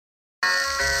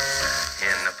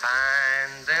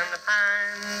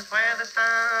pines where the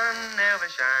sun never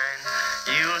shines.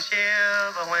 You'll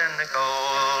shiver when the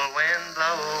cold wind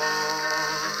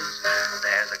blows.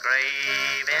 There's a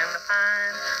grave in the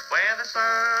pines where the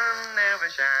sun never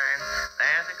shines.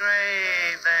 There's a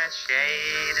grave that's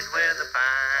shaded with the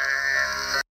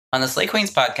pine. On the Slay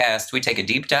Queens podcast, we take a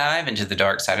deep dive into the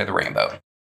dark side of the rainbow.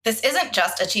 This isn't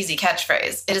just a cheesy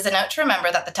catchphrase. It is a note to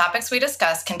remember that the topics we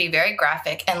discuss can be very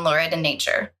graphic and lurid in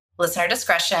nature. Listener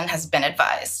discretion has been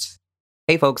advised.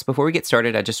 Hey folks, before we get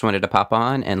started, I just wanted to pop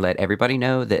on and let everybody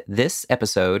know that this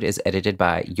episode is edited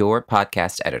by your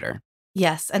podcast editor.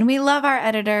 Yes, and we love our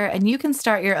editor, and you can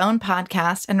start your own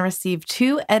podcast and receive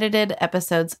 2 edited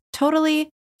episodes totally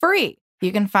free.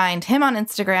 You can find him on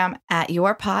Instagram at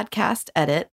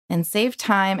yourpodcastedit and save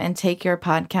time and take your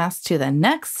podcast to the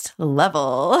next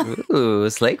level. Ooh,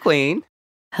 Slay Queen.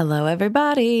 Hello,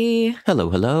 everybody. Hello,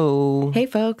 hello. Hey,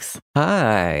 folks.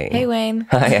 Hi. Hey, Wayne.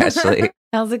 Hi, Ashley.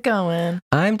 How's it going?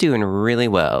 I'm doing really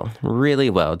well.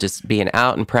 Just being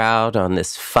out and proud on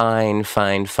this fine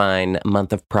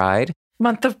month of Pride.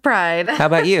 Month of Pride. How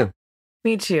about you?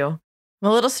 Me too. I'm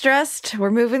a little stressed.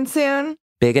 We're moving soon.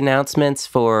 Big announcements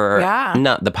for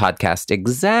not the podcast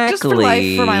exactly.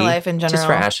 Just for my life in general. Just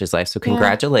for Ashley's life. So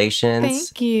congratulations.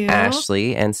 Thank you.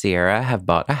 Ashley and Sierra have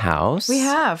bought a house. We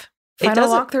have. Final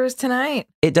walkthroughs tonight.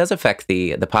 It does affect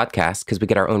the podcast because we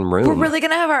get our own room. We're really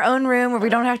going to have our own room where we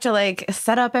don't have to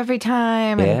set up every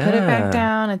time and put it back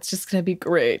down. It's just going to be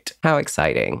great. How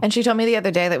exciting. And she told me the other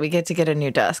day that we get to get a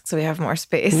new desk so we have more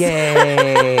space.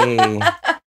 Yay.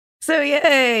 So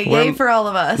yay for all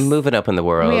of us. Moving up in the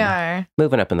world. We are.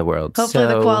 Moving up in the world. Hopefully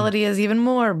the quality is even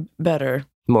more better.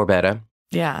 More better.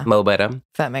 Yeah. Mo better.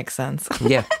 If that makes sense.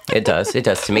 Yeah, it does. It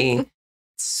does to me.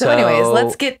 So anyways,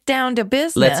 let's get down to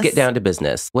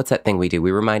business. What's that thing we do?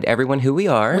 We remind everyone who we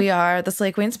are. We are the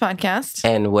Slay Queens podcast.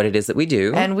 And what it is that we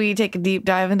do. And we take a deep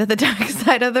dive into the dark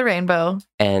side of the rainbow.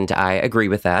 And I agree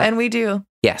with that. And we do.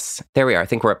 Yes, there we are. I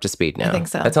think we're up to speed now. I think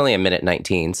so. That's only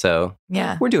 1:19, so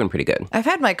yeah, we're doing pretty good. I've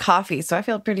had my coffee, so I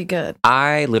feel pretty good.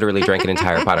 I literally drank an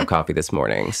entire pot of coffee this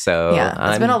morning, so yeah,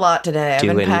 it's been a lot today. I've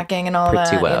been packing and all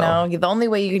that. Well. You know, the only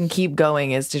way you can keep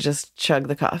going is to just chug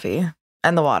the coffee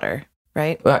and the water,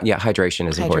 right? Yeah, hydration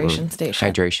is important.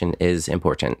 Hydration is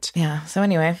important. Yeah. So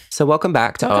anyway, welcome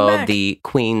back to all the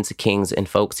queens, kings, and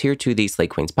folks here to the Slay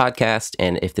Queens podcast.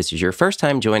 And if this is your first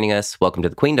time joining us, welcome to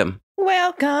the queendom.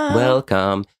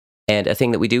 Welcome. And a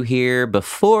thing that we do here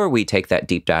before we take that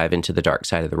deep dive into the dark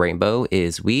side of the rainbow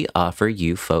is we offer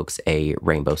you folks a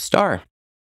rainbow star.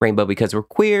 Rainbow because we're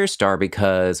queer, star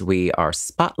because we are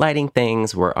spotlighting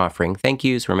things, we're offering thank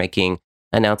yous, we're making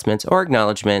announcements or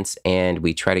acknowledgments, and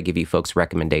we try to give you folks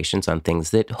recommendations on things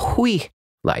that we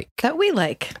like. That we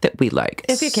like.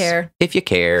 If you care.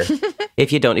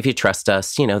 If you don't, if you trust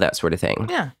us, that sort of thing.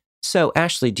 Yeah. So,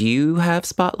 Ashley, do you have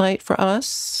Spotlight for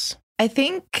us? I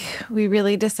think we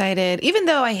really decided, even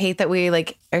though I hate that we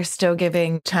are still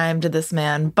giving time to this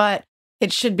man, but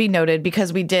it should be noted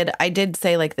because I did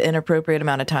say the inappropriate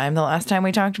amount of time the last time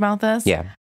we talked about this.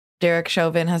 Yeah. Derek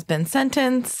Chauvin has been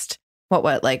sentenced,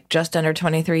 just under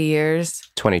 23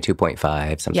 years?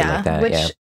 22.5, something like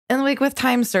that. And with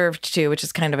time served too, which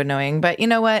is kind of annoying. But you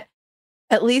know what?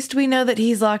 At least we know that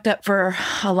he's locked up for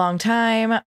a long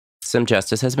time. Some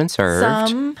justice has been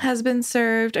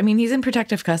served. I mean, he's in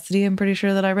protective custody, I'm pretty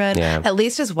sure that I read. Yeah. At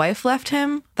least his wife left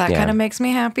him. That kind of makes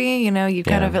me happy. You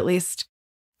kind of at least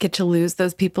get to lose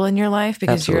those people in your life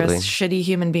because you're a shitty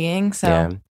human being. So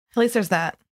at least there's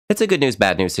that. It's a good news,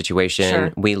 bad news situation.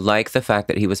 Sure. We like the fact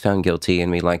that he was found guilty,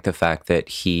 and we like the fact that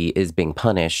he is being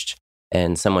punished.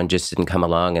 And someone just didn't come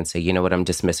along and say, you know what, I'm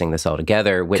dismissing this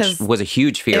altogether, which was a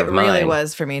huge fear of mine. It really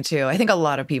was for me too. I think a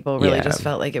lot of people really just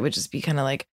felt like it would just be kind of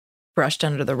brushed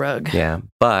under the rug. Yeah,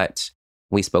 but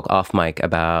we spoke off mic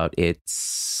about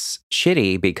it's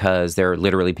shitty because there are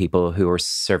literally people who are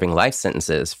serving life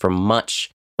sentences for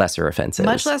much lesser offenses.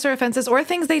 Or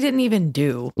things they didn't even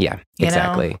do. Yeah,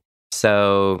 exactly.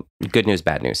 So good news,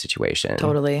 bad news situation.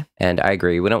 Totally. And I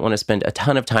agree. We don't want to spend a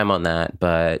ton of time on that,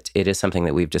 but it is something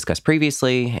that we've discussed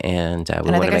previously. And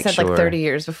we want to make sure. I said 30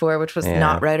 years before, which was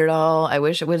not right at all. I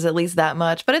wish it was at least that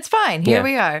much, but it's fine. Here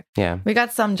we are. Yeah. We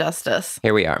got some justice.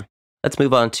 Here we are. Let's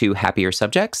move on to happier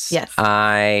subjects. Yes.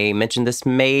 I mentioned this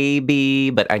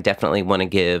maybe, but I definitely want to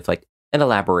give an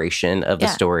elaboration of the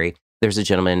story. There's a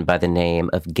gentleman by the name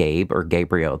of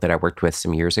Gabriel that I worked with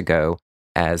some years ago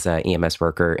as an EMS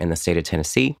worker in the state of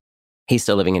Tennessee. He's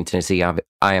still living in Tennessee. I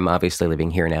am obviously living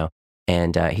here now.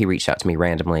 And he reached out to me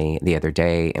randomly the other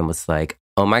day and was like,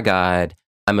 oh my God,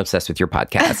 I'm obsessed with your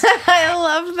podcast. I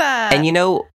love that. And you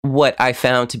know what I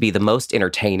found to be the most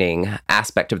entertaining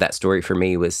aspect of that story for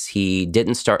me was he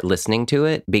didn't start listening to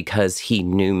it because he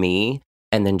knew me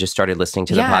and then just started listening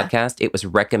to the podcast. It was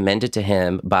recommended to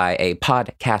him by a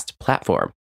podcast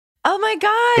platform. Oh my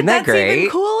God. Isn't that that's great?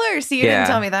 even cooler. So you didn't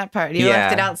tell me that part. You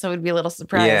left it out so we'd be a little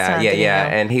surprised. Yeah.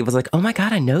 And he was like, oh my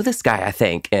God, I know this guy, I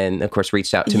think. And of course,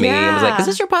 reached out to me and was like, is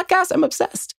this your podcast? I'm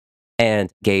obsessed.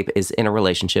 And Gabe is in a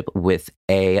relationship with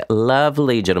a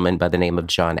lovely gentleman by the name of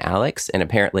John Alex. And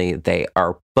apparently they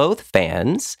are both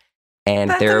fans.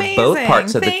 And they're amazing. Both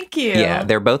parts of Thank you. Yeah,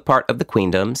 they're both part of the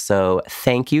Queendom. So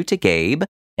thank you to Gabe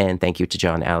and thank you to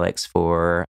John Alex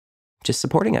for just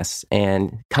supporting us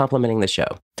and complimenting the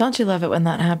show. Don't you love it when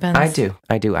that happens? I do.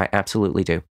 I absolutely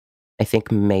do. I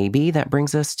think maybe that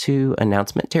brings us to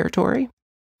announcement territory.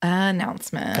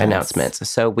 Announcements.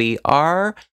 So we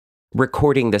are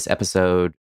recording this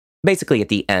episode basically at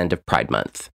the end of Pride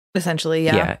Month. Essentially,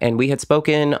 yeah. Yeah, and we had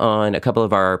spoken on a couple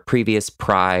of our previous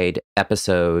Pride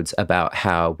episodes about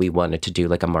how we wanted to do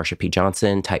like a Marsha P.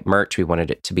 Johnson type merch. We wanted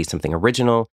it to be something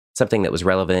original, something that was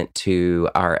relevant to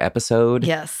our episode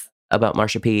about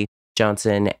Marsha P.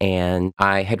 Johnson. And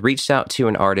I had reached out to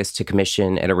an artist to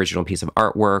commission an original piece of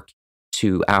artwork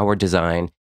to our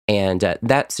design. And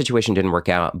that situation didn't work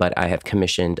out, but I have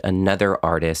commissioned another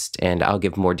artist, and I'll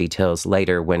give more details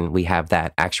later when we have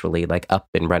that actually like up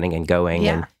and running and going.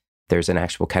 Yeah. And there's an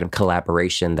actual kind of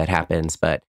collaboration that happens,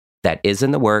 but that is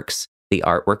in the works. The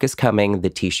artwork is coming. The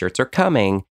t-shirts are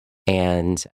coming,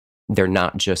 and they're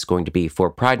not just going to be for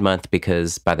Pride Month,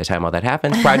 because by the time all that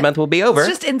happens, Pride Month will be over. It's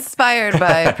just inspired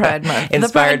by Pride Month.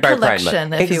 Inspired the Pride by collection, Pride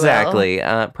Month. if Exactly. you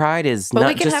will. Pride is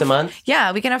not just a month.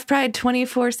 Yeah, we can have Pride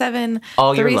 24/7,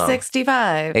 all year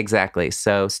 365. Exactly.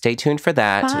 So stay tuned for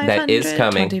that. That is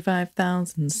coming.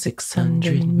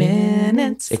 25,600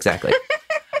 minutes. Exactly.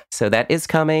 So that is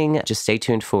coming. Just stay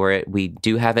tuned for it. We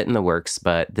do have it in the works,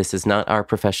 but this is not our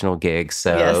professional gig.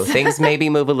 So things maybe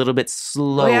move a little bit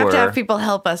slower. We have to have people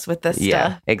help us with this Yeah,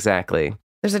 stuff. exactly.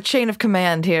 There's a chain of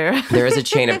command here. There is a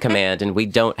chain of command, and we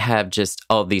don't have just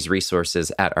all these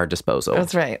resources at our disposal.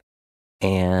 That's right.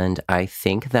 And I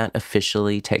think that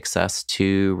officially takes us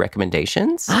to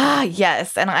recommendations.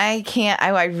 Yes. And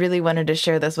I really wanted to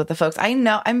share this with the folks.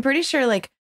 I'm pretty sure like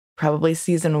probably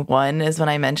season 1 is when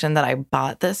I mentioned that I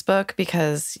bought this book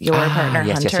because your partner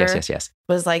Hunter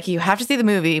was like, you have to see the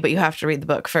movie, but you have to read the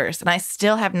book first. And I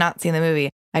still have not seen the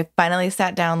movie. I finally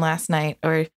sat down last night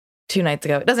or 2 nights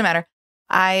ago. It doesn't matter.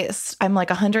 I'm like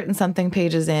 100 and something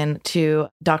pages in to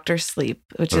Dr. Sleep,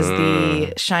 which is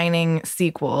the Shining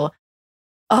sequel.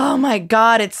 Oh my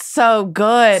God, it's so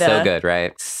good. So good,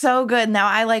 right? So good. Now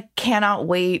I like cannot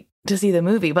wait to see the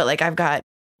movie, but like I've got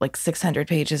like 600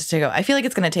 pages to go. I feel like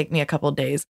it's going to take me a couple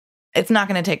days. It's not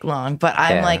going to take long, but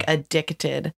I'm like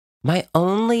addicted. My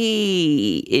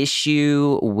only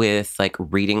issue with like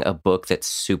reading a book that's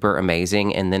super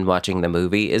amazing and then watching the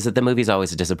movie is that the movie's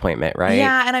always a disappointment, right?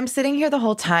 Yeah, and I'm sitting here the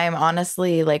whole time,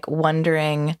 honestly, like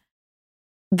wondering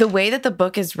the way that the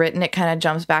book is written, it kind of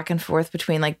jumps back and forth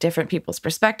between like different people's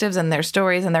perspectives and their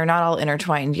stories, and they're not all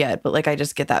intertwined yet, but like I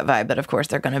just get that vibe that of course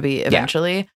they're going to be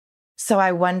eventually. Yeah. So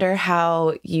I wonder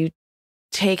how you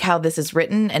take how this is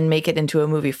written and make it into a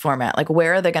movie format. Like,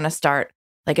 where are they going to start?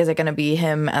 Like, is it going to be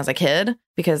him as a kid?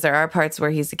 Because there are parts where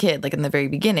he's a kid, like in the very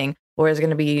beginning, or is it going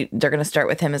to be, they're going to start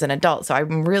with him as an adult? So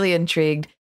I'm really intrigued.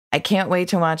 I can't wait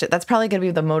to watch it. That's probably going to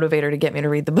be the motivator to get me to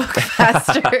read the book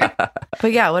faster.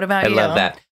 But yeah, what about you? I love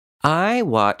that. I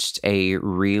watched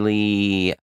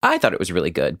I thought it was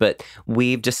really good, but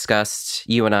we've discussed,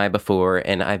 you and I before,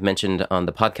 and I've mentioned on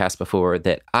the podcast before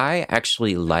that I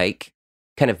actually like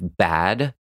kind of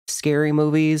bad, scary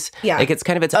movies. Yeah. Like it's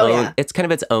kind of its own, it's kind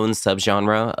of its own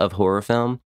subgenre of horror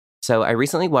film. So I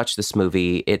recently watched this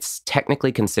movie. It's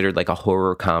technically considered like a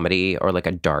horror comedy or like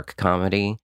a dark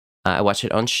comedy. I watched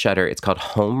it on Shudder. It's called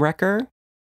Homewrecker.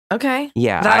 Okay.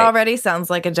 Yeah. That already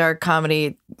sounds like a dark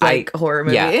comedy, horror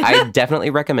movie. Yeah, I definitely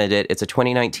recommend it. It's a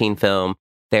 2019 film.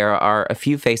 There are a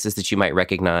few faces that you might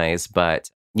recognize,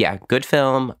 but yeah, good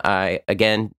film. I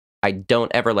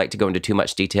don't ever like to go into too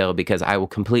much detail because I will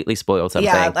completely spoil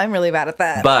something. Yeah, I'm really bad at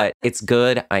that. But it's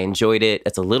good. I enjoyed it.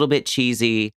 It's a little bit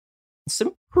cheesy.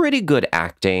 Some pretty good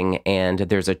acting, and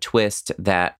there's a twist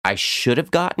that I should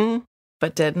have gotten.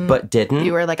 But didn't.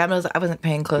 You were like, I wasn't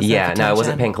paying close enough attention. Yeah, no, I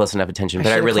wasn't paying close enough attention,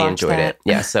 but I really enjoyed it.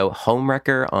 Yeah, so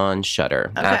Homewrecker on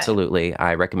Shudder. Okay. Absolutely.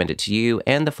 I recommend it to you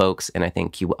and the folks, and I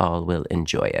think you all will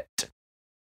enjoy it.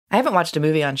 I haven't watched a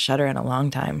movie on Shudder in a long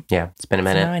time. Yeah, it's been a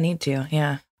minute. So now I need to,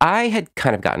 yeah. I had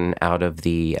kind of gotten out of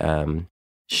the...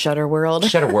 Shudder world.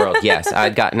 Shudder world, yes.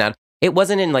 I'd gotten out. it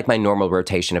wasn't in like my normal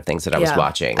rotation of things that I was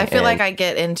watching. I feel like I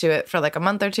get into it for like a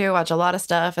month or two, watch a lot of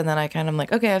stuff, and then I kind of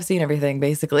like, okay, I've seen everything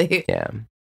basically. Yeah.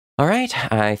 All right.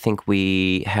 I think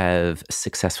we have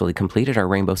successfully completed our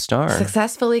Rainbow Star.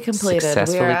 Successfully completed.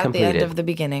 We are at the end of the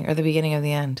beginning, or the beginning of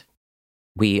the end.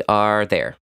 We are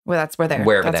there. Well, we're there.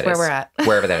 That's where we're at.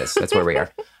 Wherever that is. That's where we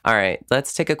are. All right.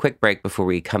 Let's take a quick break before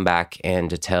we come back and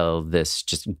to tell this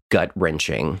just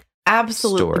gut-wrenching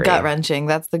Absolutely gut-wrenching.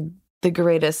 That's the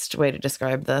greatest way to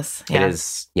describe this. Yeah. It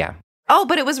is, yeah. Oh,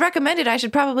 but it was recommended, I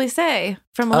should probably say,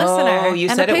 from a listener. Oh, you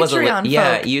said it was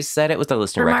you said it was a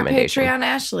listener recommendation. From our Patreon,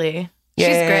 Ashley. Yay.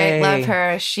 She's great. Love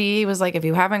her. She was like, if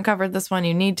you haven't covered this one,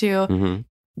 you need to.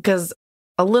 Because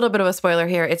a little bit of a spoiler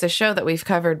here, it's a show that we've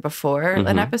covered before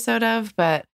an episode of,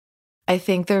 but I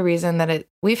think the reason that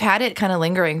we've had it kind of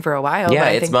lingering for a while. Yeah,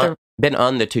 but it's been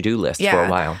on the to-do list for a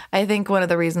while. I think one of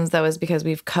the reasons, though, is because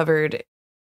we've covered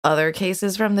other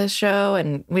cases from this show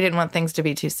and we didn't want things to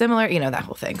be too similar, that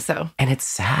whole thing. So, and it's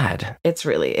sad. It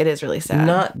is really sad.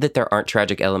 Not that there aren't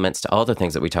tragic elements to all the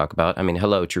things that we talk about. I mean,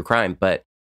 hello, true crime, but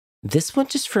this one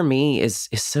just for me is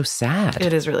so sad.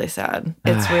 It is really sad.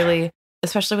 It's really,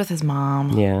 especially with his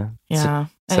mom. Yeah. Yeah.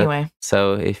 Anyway.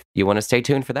 So if you want to stay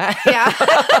tuned for that. Yeah.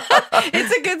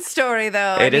 It's a good story,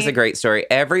 though. It is a great story.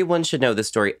 Everyone should know this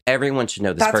story. Everyone should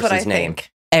know this person's name.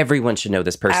 Think. Everyone should know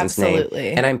this person's Absolutely.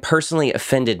 name. And I'm personally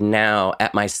offended now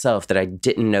at myself that I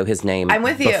didn't know his name before. I'm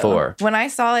with you. When I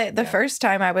saw it the first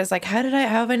time, I was like, how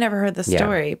have I never heard this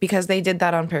story? Because they did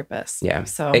that on purpose. Yeah.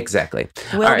 So exactly.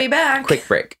 We'll be back. Quick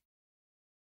break.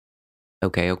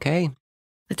 Okay.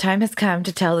 The time has come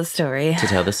to tell the story.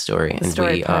 And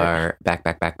we are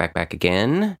back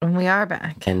again. And we are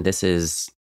back. And this is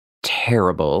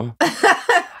terrible.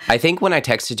 I think when I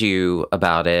texted you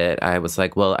about it, I was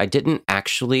like, well, I didn't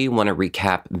actually want to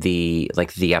recap the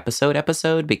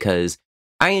episode because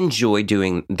I enjoy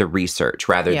doing the research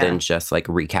rather than just like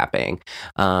recapping.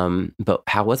 But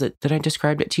how was it that I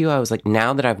described it to you? I was like,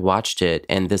 now that I've watched it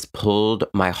and this pulled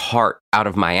my heart out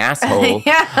of my asshole.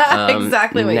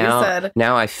 Exactly what you said.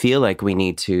 Now I feel like we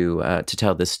need to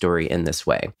tell this story in this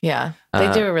way. Yeah,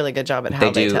 they do a really good job at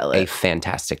how they tell it. They do a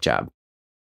fantastic job.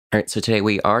 All right, so today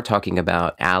we are talking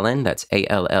about Allen. That's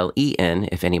Allen,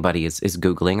 if anybody is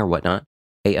Googling or whatnot.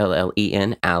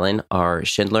 Allen, Allen R.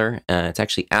 Schindler. It's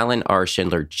actually Allen R.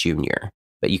 Schindler Jr.,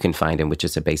 but you can find him with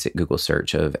just a basic Google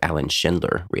search of Allen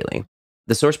Schindler, really.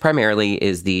 The source primarily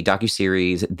is the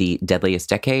docuseries The Deadliest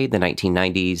Decade, the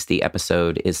 1990s. The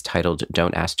episode is titled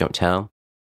Don't Ask, Don't Tell.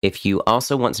 If you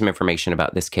also want some information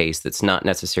about this case that's not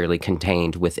necessarily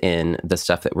contained within the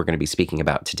stuff that we're going to be speaking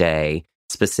about today,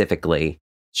 specifically,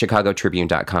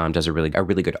 ChicagoTribune.com does a really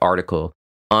good article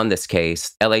on this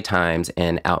case, LA Times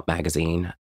and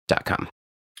OutMagazine.com.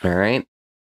 All right.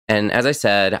 And as I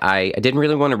said, I didn't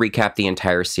really want to recap the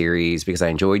entire series because I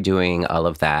enjoyed doing all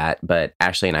of that. But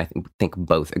Ashley and I think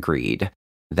both agreed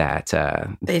that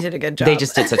they did a good job. They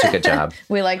just did such a good job.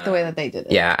 We like the way that they did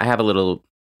it. Yeah, I have a little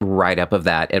write-up of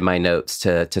that in my notes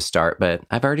to start, but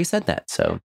I've already said that,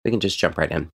 so we can just jump right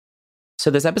in. So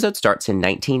this episode starts in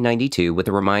 1992 with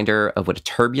a reminder of what a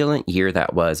turbulent year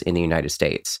that was in the United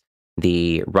States.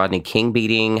 The Rodney King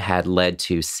beating had led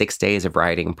to 6 days of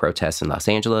rioting and protests in Los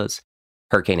Angeles.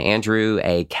 Hurricane Andrew,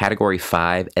 a Category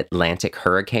 5 Atlantic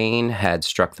hurricane, had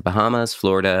struck the Bahamas,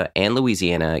 Florida, and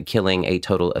Louisiana, killing a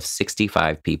total of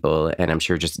 65 people, and I'm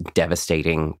sure just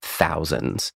devastating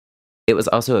thousands. It was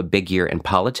also a big year in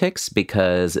politics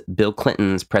because Bill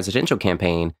Clinton's presidential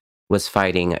campaign was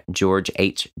fighting George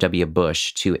H.W.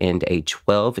 Bush to end a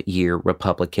 12-year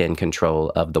Republican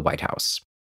control of the White House.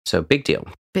 So big deal.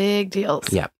 Big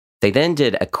deals. Yeah. They then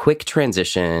did a quick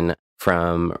transition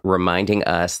from reminding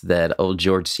us that old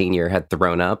George Sr. had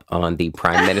thrown up on the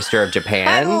Prime Minister of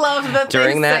Japan I love that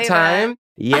during that time. That.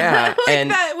 Yeah.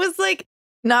 And that was like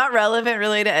not relevant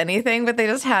really to anything, but they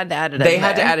just had to add it in They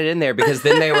had to add it in there because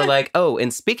then they were like, oh,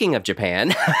 and speaking of Japan,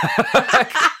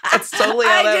 that's totally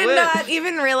how that went. I did not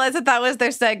even realize that was their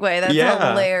segue. That's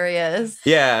hilarious.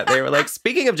 Yeah, they were like,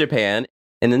 speaking of Japan,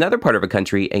 in another part of a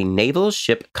country, a naval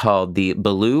ship called the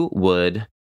Blue Wood,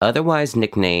 otherwise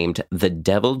nicknamed the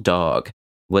Devil Dog,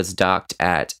 was docked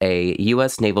at a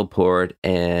U.S. naval port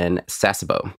in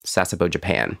Sasebo,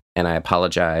 Japan. And I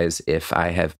apologize if I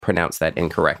have pronounced that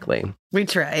incorrectly. We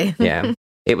try. Yeah.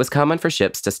 It was common for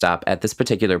ships to stop at this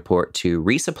particular port to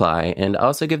resupply and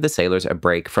also give the sailors a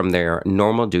break from their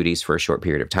normal duties for a short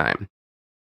period of time.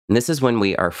 And this is when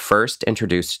we are first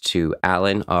introduced to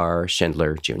Allen R.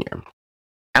 Schindler Jr.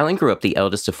 Allen grew up the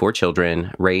eldest of 4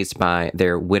 children, raised by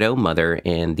their widow mother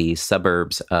in the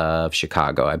suburbs of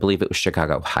Chicago. I believe it was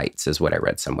Chicago Heights is what I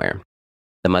read somewhere.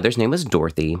 The mother's name was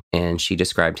Dorothy, and she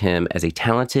described him as a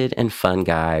talented and fun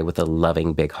guy with a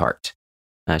loving big heart.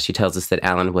 She tells us that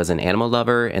Alan was an animal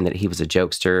lover and that he was a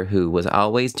jokester who was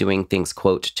always doing things,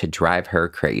 quote, to drive her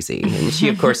crazy. And she,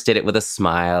 of course, did it with a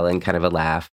smile and kind of a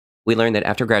laugh. We learned that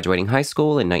after graduating high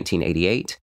school in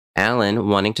 1988, Alan,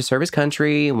 wanting to serve his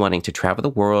country, wanting to travel the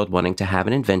world, wanting to have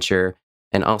an adventure,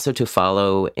 and also to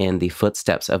follow in the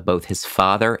footsteps of both his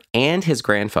father and his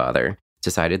grandfather,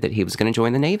 decided that he was going to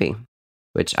join the Navy,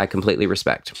 which I completely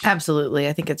respect. Absolutely.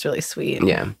 I think it's really sweet.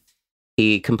 Yeah.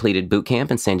 He completed boot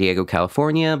camp in San Diego,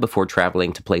 California, before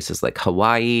traveling to places like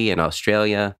Hawaii and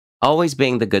Australia. Always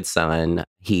being the good son,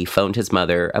 he phoned his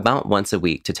mother about once a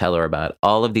week to tell her about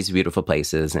all of these beautiful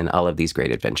places and all of these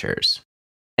great adventures.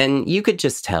 And you could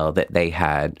just tell that they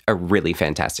had a really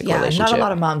fantastic relationship. Not a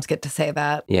lot of moms get to say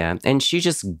that. Yeah, and she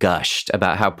just gushed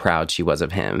about how proud she was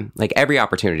of him. Like every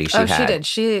opportunity she had. Oh,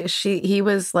 she did. He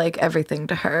was like everything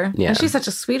to her. Yeah. And she's such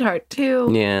a sweetheart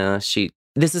too. Yeah,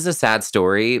 this is a sad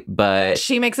story, but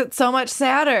she makes it so much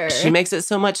sadder. She makes it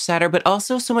so much sadder, but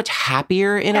also so much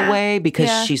happier in a way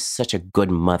because she's such a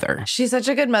good mother. She's such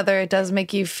a good mother. It does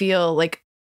make you feel like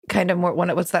kind of more,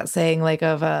 what's that saying, like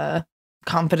of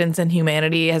confidence in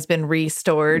humanity has been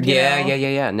restored.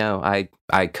 Yeah. No,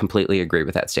 I completely agree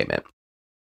with that statement.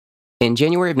 In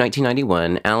January of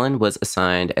 1991, Alan was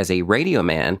assigned as a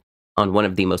radioman on one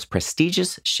of the most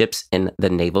prestigious ships in the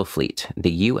naval fleet,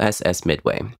 the USS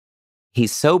Midway.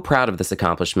 He's so proud of this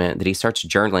accomplishment that he starts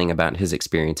journaling about his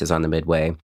experiences on the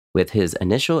Midway, with his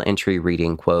initial entry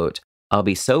reading, quote, "I'll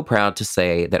be so proud to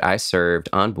say that I served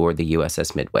on board the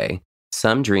USS Midway.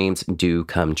 Some dreams do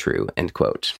come true," end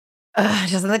quote.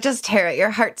 Doesn't that just tear at your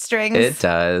heartstrings? It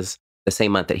does. The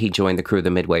same month that he joined the crew of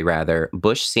the Midway,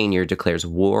 Bush Sr. declares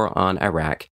war on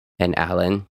Iraq, and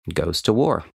Alan goes to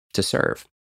war to serve.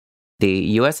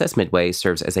 The USS Midway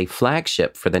serves as a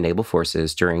flagship for the naval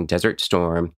forces during Desert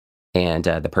Storm and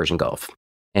the Persian Gulf.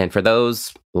 And for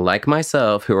those like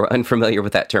myself who are unfamiliar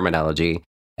with that terminology,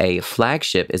 a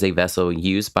flagship is a vessel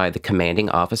used by the commanding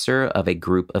officer of a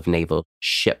group of naval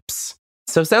ships.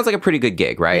 So it sounds like a pretty good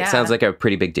gig, right? Yeah. Sounds like a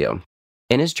pretty big deal.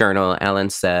 In his journal, Alan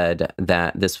said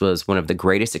that this was one of the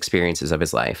greatest experiences of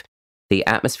his life. The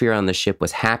atmosphere on the ship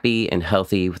was happy and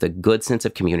healthy with a good sense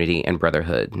of community and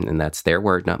brotherhood. And that's their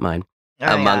word, not mine,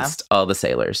 amongst all the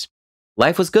sailors.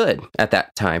 Life was good at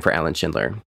that time for Alan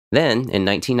Schindler. Then, in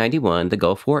 1991, the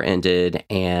Gulf War ended,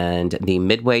 and the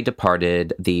Midway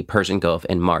departed the Persian Gulf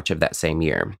in March of that same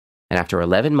year. And after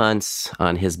 11 months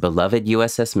on his beloved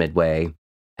USS Midway,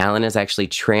 Alan is actually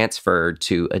transferred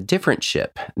to a different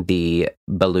ship, the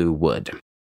Blue Wood.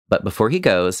 But before he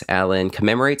goes, Alan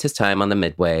commemorates his time on the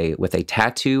Midway with a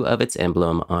tattoo of its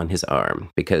emblem on his arm,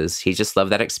 because he just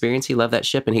loved that experience, he loved that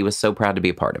ship, and he was so proud to be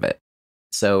a part of it.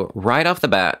 So right off the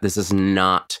bat, this is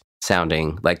not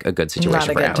sounding like a good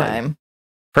situation for Alan. Time.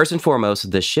 First and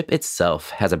foremost, the ship itself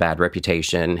has a bad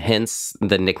reputation, hence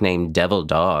the nickname Devil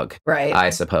Dog, right? I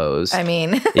suppose. I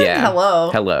mean, yeah.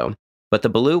 Hello. But the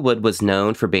Blue Wood was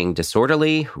known for being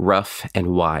disorderly, rough, and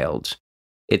wild.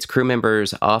 Its crew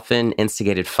members often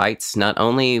instigated fights not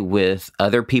only with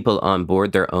other people on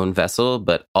board their own vessel,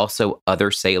 but also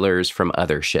other sailors from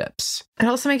other ships. It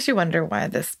also makes you wonder why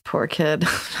this poor kid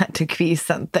had to be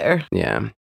sent there. Yeah.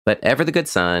 But ever the good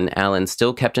son, Alan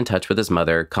still kept in touch with his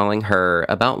mother, calling her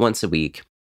about once a week.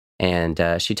 And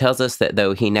she tells us that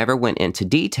though he never went into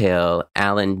detail,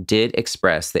 Alan did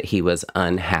express that he was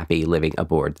unhappy living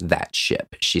aboard that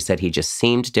ship. She said he just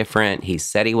seemed different. He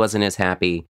said he wasn't as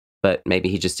happy, but maybe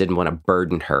he just didn't want to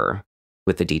burden her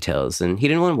with the details. And he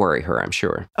didn't want to worry her, I'm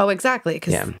sure. Oh, exactly.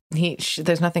 Because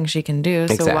there's nothing she can do.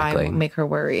 So Exactly. Why make her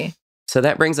worry? So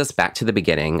that brings us back to the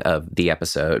beginning of the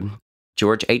episode.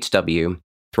 George H.W.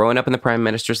 throwing up in the Prime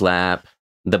Minister's lap,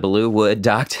 the Blue Wood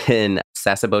docked in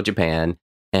Sasebo, Japan,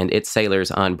 and its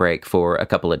sailors on break for a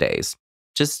couple of days.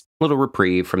 Just a little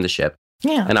reprieve from the ship.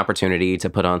 Yeah. An opportunity to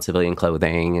put on civilian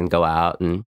clothing and go out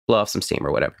and blow off some steam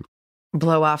or whatever.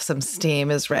 Blow off some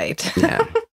steam is right. Yeah.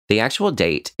 The actual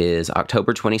date is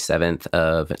October 27th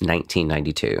of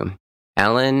 1992.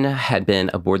 Alan had been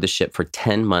aboard the ship for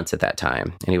 10 months at that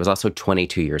time, and he was also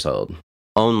 22 years old.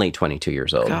 Only 22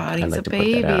 years old. God, he's a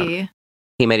baby.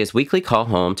 He made his weekly call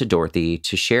home to Dorothy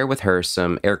to share with her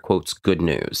some air quotes good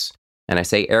news. And I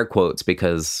say air quotes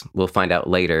because we'll find out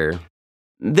later.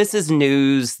 This is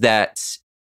news that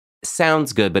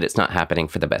sounds good, but it's not happening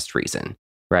for the best reason,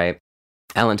 right?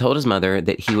 Alan told his mother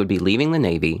that he would be leaving the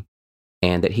Navy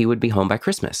and that he would be home by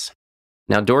Christmas.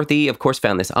 Now, Dorothy, of course,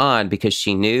 found this odd because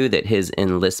she knew that his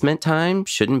enlistment time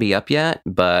shouldn't be up yet,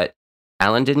 but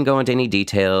Alan didn't go into any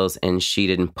details and she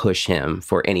didn't push him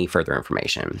for any further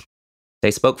information.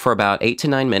 They spoke for about 8 to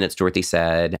 9 minutes, Dorothy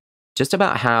said, just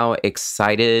about how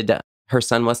excited her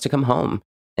son was to come home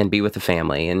and be with the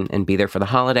family and be there for the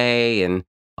holiday and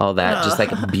all that. Just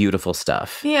like beautiful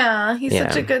stuff. Yeah, he's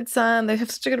such a good son. They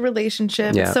have such a good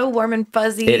relationship. Yeah. It's so warm and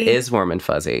fuzzy. It is warm and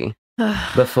fuzzy.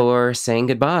 Before saying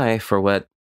goodbye for what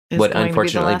would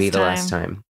unfortunately be the last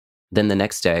time. Then the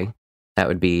next day, that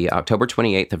would be October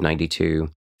 28th of 92,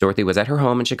 Dorothy was at her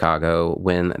home in Chicago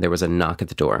when there was a knock at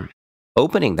the door.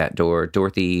 Opening that door,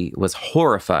 Dorothy was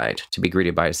horrified to be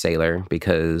greeted by a sailor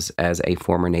because as a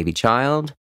former Navy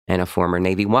child and a former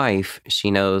Navy wife, she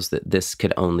knows that this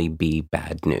could only be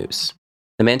bad news.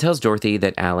 The man tells Dorothy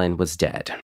that Alan was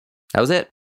dead. That was it.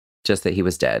 Just that he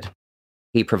was dead.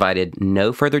 He provided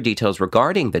no further details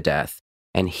regarding the death,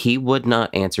 and he would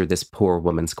not answer this poor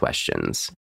woman's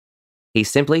questions. He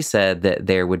simply said that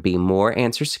there would be more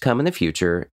answers to come in the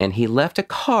future, and he left a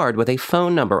card with a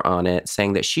phone number on it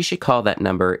saying that she should call that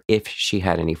number if she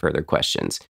had any further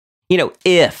questions. You know,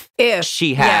 if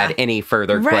she had any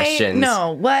further questions.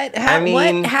 No, what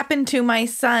happened to my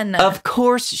son? Of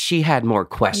course she had more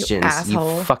questions,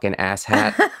 you fucking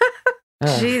asshat.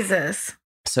 Jesus.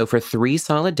 So for 3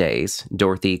 solid days,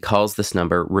 Dorothy calls this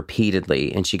number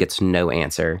repeatedly, and she gets no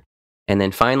answer. And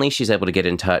then finally, she's able to get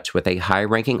in touch with a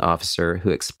high-ranking officer who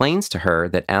explains to her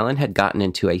that Alan had gotten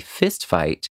into a fist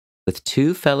fight with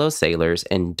 2 fellow sailors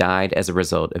and died as a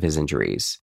result of his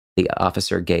injuries. The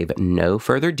officer gave no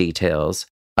further details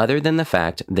other than the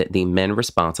fact that the men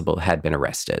responsible had been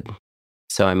arrested.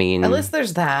 So, I mean... At least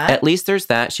there's that. At least there's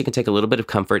that. She can take a little bit of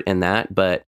comfort in that,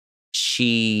 but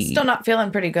she... Still not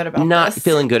feeling pretty good about this. Not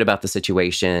feeling good about the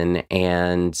situation,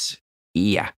 and...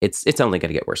 Yeah, it's only going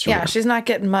to get worse from here. She's not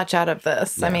getting much out of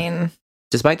this. Yeah. I mean...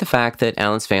 Despite the fact that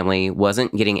Alan's family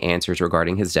wasn't getting answers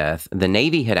regarding his death, the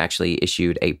Navy had actually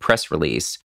issued a press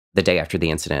release the day after the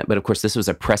incident. But of course, this was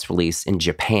a press release in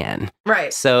Japan.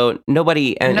 Right. So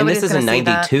nobody... And this is in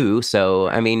 92, so,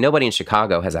 I mean, nobody in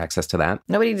Chicago has access to that.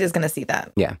 Nobody is going to see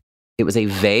that. Yeah. It was a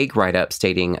vague write-up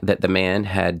stating that the man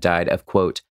had died of,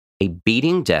 quote, a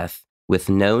beating death with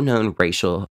no known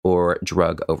racial or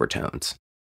drug overtones.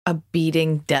 A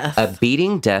beating death. A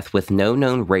beating death with no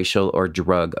known racial or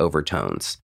drug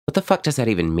overtones. What the fuck does that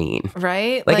even mean?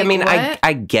 Right? Like I mean,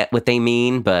 I get what they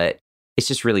mean, but it's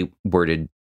just really worded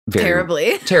very...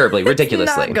 Terribly,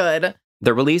 ridiculously. Not good.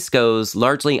 The release goes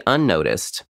largely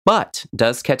unnoticed, but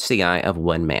does catch the eye of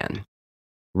one man.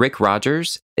 Rick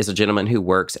Rogers is a gentleman who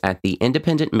works at the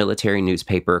independent military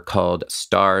newspaper called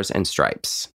Stars and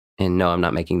Stripes. And no, I'm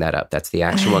not making that up. That's the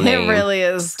actual name. It really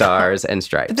is. Stars and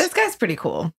Stripes. This guy's pretty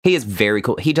cool. He is very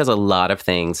cool. He does a lot of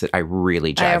things that I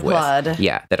really jive with. I applaud.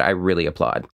 Yeah, that I really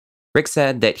applaud. Rick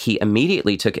said that he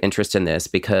immediately took interest in this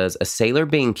because a sailor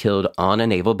being killed on a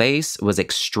naval base was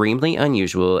extremely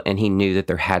unusual, and he knew that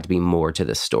there had to be more to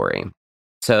this story.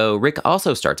 So Rick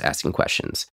also starts asking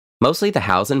questions, mostly the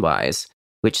hows and whys,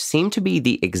 which seem to be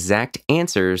the exact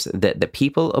answers that the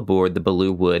people aboard the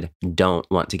Belleau Wood don't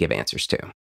want to give answers to.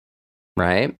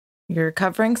 Right? You're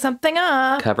covering something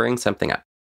up. Covering something up.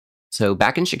 So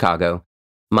back in Chicago,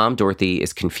 Mom Dorothy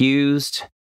is confused.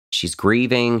 She's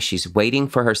grieving. She's waiting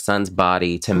for her son's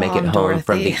body to make it home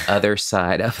from the other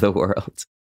side of the world.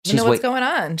 You know what's going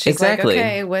on. She's like,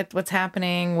 okay, what's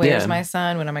happening? Where's my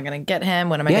son? When am I going to get him?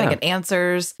 When am I going to get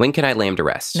answers? When can I lay him to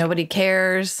rest? Nobody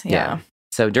cares. Yeah.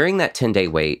 So during that 10-day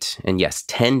wait, and yes,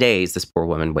 10 days this poor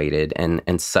woman waited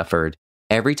and suffered.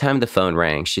 Every time the phone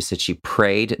rang, she said she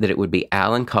prayed that it would be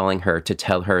Alan calling her to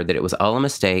tell her that it was all a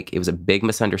mistake, it was a big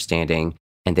misunderstanding,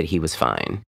 and that he was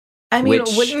fine. I mean,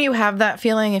 wouldn't you have that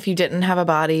feeling if you didn't have a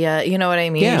body yet? You know what I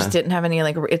mean? Yeah. You just didn't have any,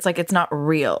 it's not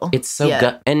real. It's so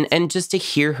gut, and just to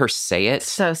hear her say it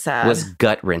so sad. Was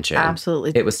gut-wrenching.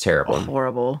 Absolutely. It was terrible.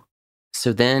 Horrible.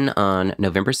 So then on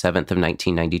November 7th of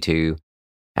 1992,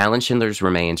 Alan Schindler's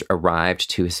remains arrived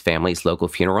to his family's local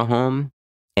funeral home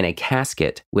in a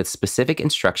casket with specific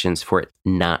instructions for it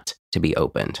not to be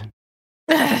opened.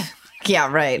 Yeah,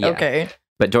 right. Yeah. Okay.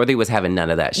 But Dorothy was having none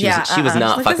of that. She was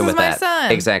not fucking with that. Son.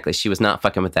 Exactly. She was not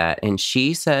fucking with that. And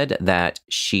she said that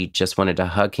she just wanted to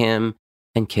hug him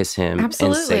and kiss him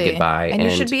and say goodbye. And you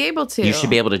should be able to. You should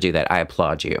be able to do that. I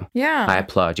applaud you. Yeah. I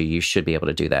applaud you. You should be able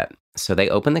to do that. So they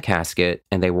opened the casket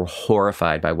and they were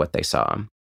horrified by what they saw.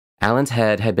 Alan's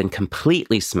head had been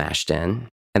completely smashed in.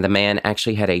 And the man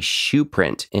actually had a shoe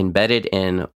print embedded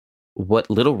in what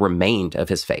little remained of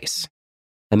his face.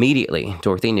 Immediately,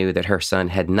 Dorothy knew that her son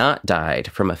had not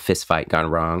died from a fistfight gone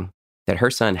wrong, that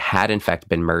her son had in fact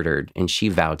been murdered, and she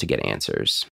vowed to get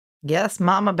answers. Yes,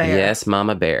 Mama Bear. Yes,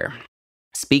 Mama Bear.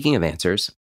 Speaking of answers,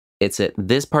 it's at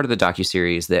this part of the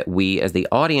docuseries that we as the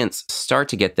audience start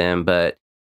to get them, but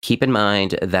keep in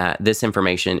mind that this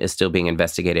information is still being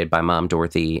investigated by Mom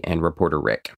Dorothy and reporter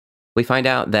Rick. We find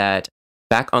out that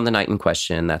back on the night in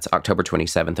question, that's October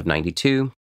 27th of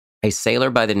 92, a sailor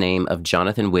by the name of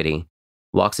Jonathan Whitty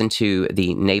walks into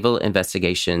the Naval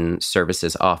Investigation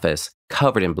Services office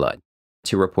covered in blood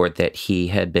to report that he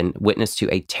had been witness to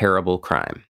a terrible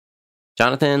crime.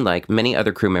 Jonathan, like many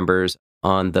other crew members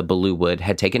on the Bluewood,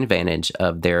 had taken advantage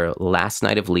of their last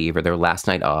night of leave or their last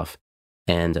night off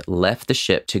and left the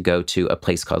ship to go to a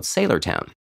place called Sailortown.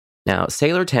 Now,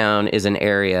 Sailortown is an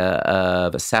area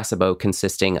of Sasebo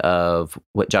consisting of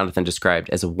what Jonathan described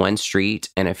as one street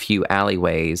and a few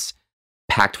alleyways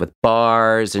packed with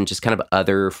bars and just kind of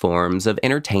other forms of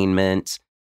entertainment,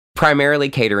 primarily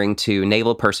catering to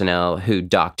naval personnel who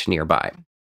docked nearby.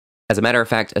 As a matter of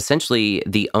fact, essentially,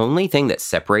 the only thing that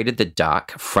separated the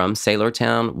dock from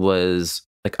Sailortown was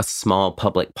like a small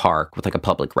public park with like a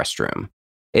public restroom.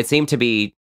 It seemed to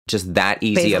be just that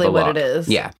easy Basically of a walk. what it is.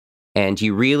 Yeah. And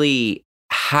you really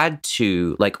had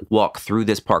to like walk through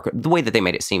this park, the way that they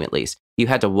made it seem at least. You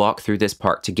had to walk through this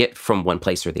park to get from one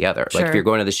place or the other. Sure. Like if you're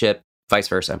going to the ship, vice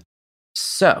versa.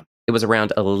 So it was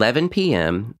around 11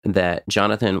 p.m. that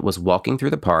Jonathan was walking through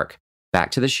the park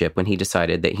back to the ship when he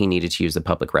decided that he needed to use the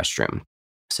public restroom.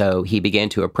 So he began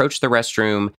to approach the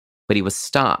restroom, but he was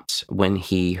stopped when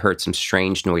he heard some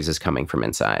strange noises coming from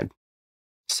inside.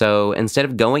 So instead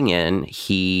of going in,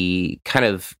 he kind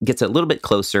of gets a little bit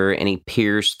closer and he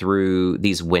peers through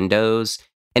these windows.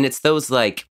 And it's those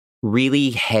like really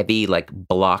heavy, like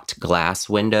blocked glass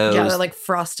windows. Yeah, they're like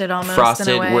frosted almost. Frosted,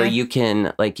 in a way. where you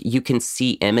can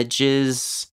see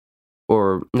images.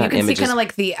 Or not you can images. see kind of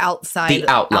like the outside. The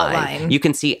outline. You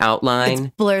can see outline.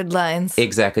 It's blurred lines.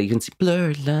 Exactly. You can see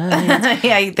blurred lines.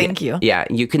 Yeah, thank you. Yeah,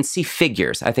 you can see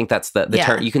figures. I think that's the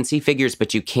term. You can see figures,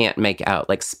 but you can't make out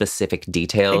like specific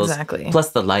details. Exactly.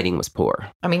 Plus the lighting was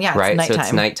poor. I mean, yeah, right? it's nighttime. So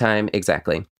it's nighttime.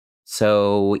 Exactly.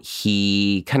 So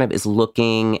he kind of is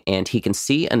looking and he can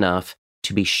see enough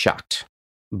to be shocked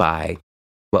by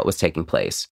what was taking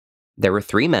place. There were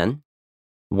 3 men,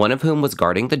 one of whom was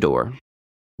guarding the door.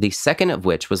 The second of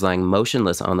which was lying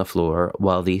motionless on the floor,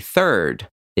 while the third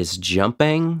is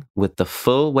jumping with the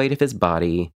full weight of his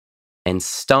body and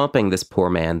stomping this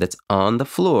poor man that's on the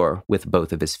floor with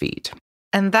both of his feet.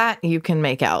 And that you can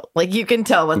make out. Like, you can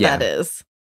tell what that is.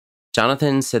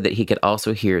 Jonathan said that he could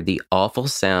also hear the awful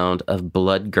sound of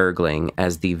blood gurgling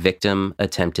as the victim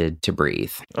attempted to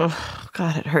breathe. Oh,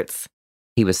 God, it hurts.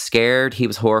 He was scared. He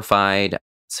was horrified.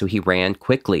 So he ran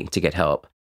quickly to get help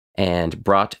and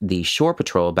brought the shore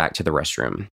patrol back to the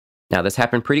restroom. Now, this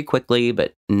happened pretty quickly,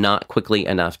 but not quickly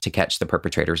enough to catch the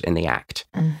perpetrators in the act.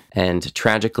 And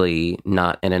tragically,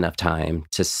 not in enough time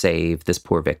to save this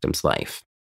poor victim's life.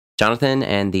 Jonathan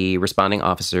and the responding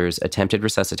officers attempted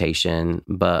resuscitation,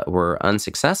 but were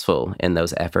unsuccessful in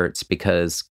those efforts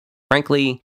because,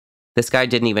 frankly, this guy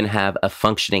didn't even have a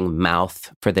functioning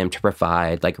mouth for them to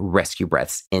provide, like, rescue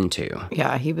breaths into.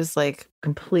 Yeah, he was, like,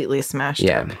 completely smashed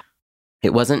up.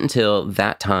 It wasn't until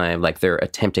that time, like they're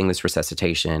attempting this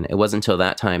resuscitation, it wasn't until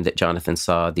that time that Jonathan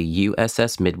saw the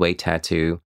USS Midway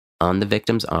tattoo on the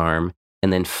victim's arm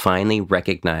and then finally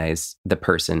recognized the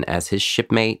person as his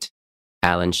shipmate,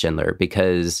 Alan Schindler,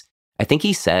 because I think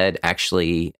he said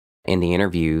actually in the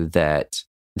interview that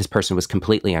this person was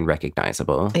completely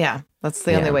unrecognizable. Yeah, that's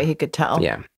the only way he could tell.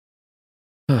 Yeah.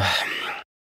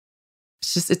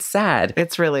 It's sad.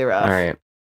 It's really rough. All right.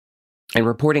 And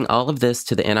reporting all of this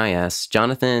to the NIS,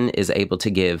 Jonathan is able to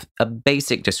give a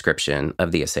basic description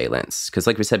of the assailants. Because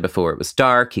like we said before, it was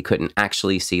dark. He couldn't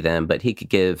actually see them, but he could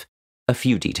give a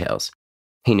few details.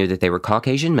 He knew that they were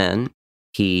Caucasian men.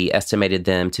 He estimated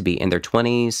them to be in their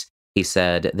 20s. He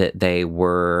said that they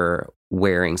were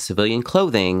wearing civilian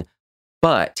clothing,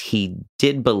 but he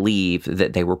did believe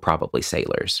that they were probably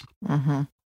sailors. Mm-hmm.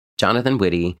 Jonathan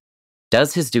Whitty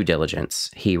does his due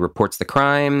diligence. He reports the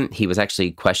crime. He was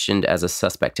actually questioned as a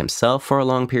suspect himself for a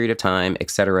long period of time, et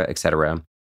cetera, et cetera.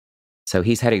 So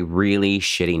he's had a really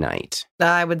shitty night.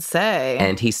 I would say.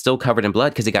 And he's still covered in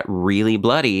blood because he got really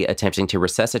bloody attempting to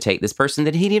resuscitate this person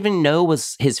that he didn't even know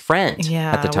was his friend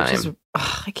at the time.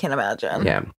 I can't imagine.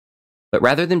 Yeah. But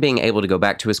rather than being able to go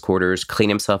back to his quarters, clean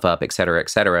himself up, et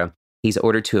cetera, he's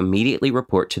ordered to immediately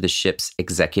report to the ship's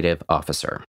executive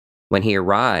officer. When he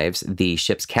arrives, the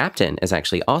ship's captain is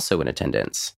actually also in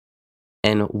attendance.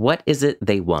 And what is it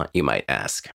they want, you might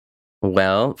ask?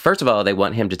 Well, first of all, they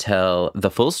want him to tell the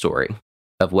full story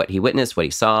of what he witnessed, what he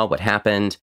saw, what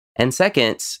happened. And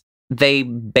second, they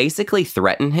basically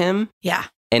threaten him. Yeah.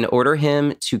 And order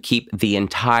him to keep the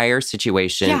entire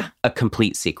situation a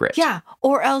complete secret. Yeah.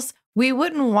 Or else We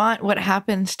wouldn't want what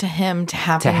happened to him to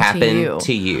happen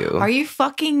to you. Are you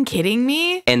fucking kidding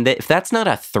me? And if that's not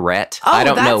a threat, I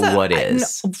don't know what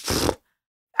is.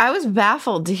 I was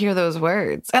baffled to hear those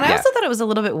words. And I also thought it was a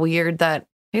little bit weird that,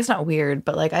 it's not weird,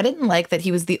 but like I didn't like that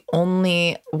he was the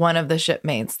only one of the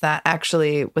shipmates that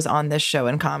actually was on this show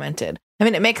and commented. I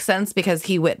mean, it makes sense because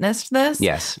he witnessed this.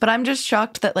 Yes. But I'm just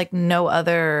shocked that like no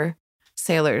other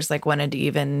sailors like wanted to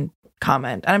even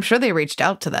comment. And I'm sure they reached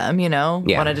out to them,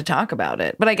 wanted to talk about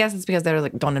it. But I guess it's because they were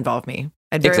like, don't involve me.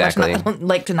 I'd very much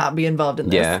like to not be involved in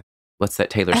this. Yeah. What's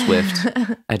that, Taylor Swift?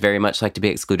 I'd very much like to be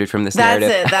excluded from this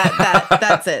narrative.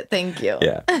 That's it. Thank you.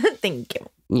 Yeah. Thank you.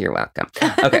 You're welcome.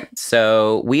 Okay,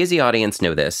 so we as the audience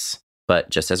know this, but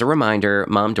just as a reminder,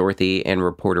 Mom Dorothy and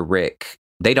reporter Rick,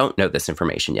 they don't know this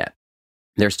information yet.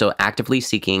 They're still actively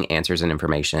seeking answers and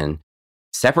information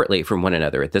separately from one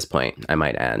another at this point, I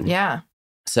might add. Yeah.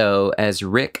 So as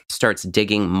Rick starts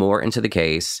digging more into the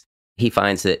case, he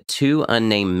finds that 2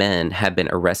 unnamed men have been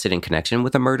arrested in connection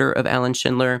with the murder of Alan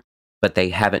Schindler, but they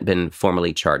haven't been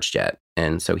formally charged yet.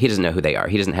 And so he doesn't know who they are.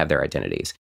 He doesn't have their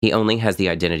identities. He only has the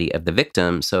identity of the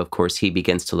victim. So, of course, he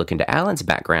begins to look into Alan's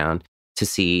background to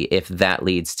see if that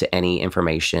leads to any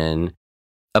information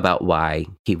about why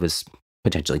he was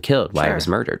potentially killed, why he was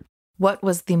murdered. What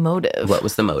was the motive?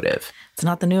 It's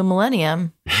not the new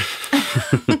millennium.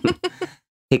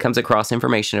 He comes across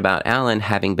information about Alan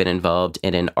having been involved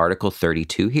in an Article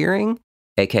 32 hearing,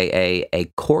 aka a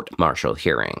court-martial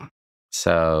hearing.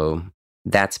 So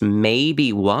that's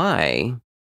maybe why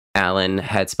Alan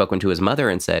had spoken to his mother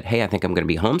and said, hey, I think I'm going to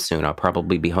be home soon. I'll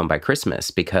probably be home by Christmas,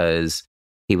 because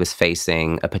he was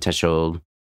facing a potential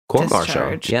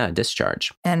court-martial. Yeah,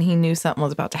 discharge. And he knew something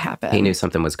was about to happen. He knew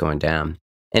something was going down.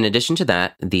 In addition to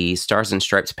that, the Stars and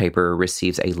Stripes paper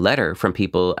receives a letter from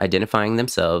people identifying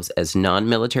themselves as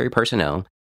non-military personnel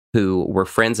who were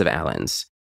friends of Alan's,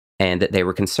 and that they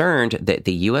were concerned that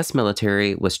the U.S.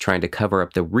 military was trying to cover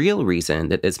up the real reason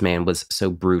that this man was so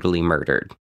brutally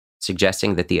murdered,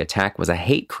 suggesting that the attack was a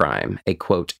hate crime, a,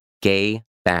 quote, gay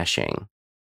bashing.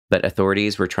 But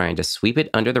authorities were trying to sweep it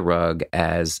under the rug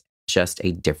as just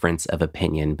a difference of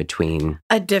opinion between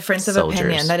a difference soldiers. Of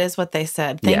opinion. That is what they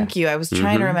said. Thank you. I was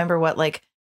trying to remember what like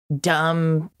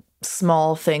dumb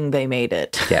small thing they made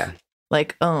it. Yeah.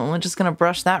 Like, oh, we're just going to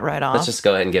brush that right off. Let's just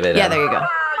go ahead and give it there you go. You gotta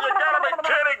be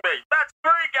kidding me. That's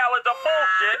 3 gallons of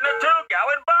bullshit in a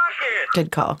 2-gallon bucket.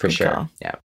 Good call. For sure. Call.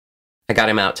 Yeah. I got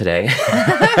him out today.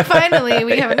 Finally,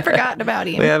 we haven't forgotten about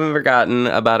him. We haven't forgotten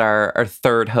about our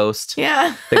third host.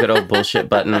 Yeah. The good old bullshit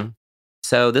button.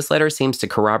 So this letter seems to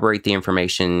corroborate the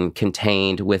information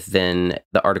contained within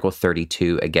the Article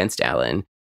 32 against Alan,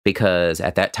 because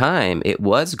at that time, it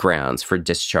was grounds for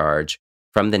discharge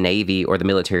from the Navy or the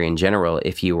military in general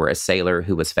if you were a sailor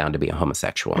who was found to be a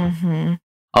homosexual. Mm-hmm.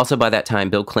 Also, by that time,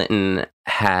 Bill Clinton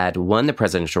had won the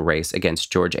presidential race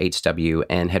against George H.W.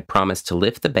 and had promised to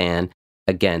lift the ban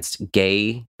against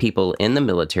gay people in the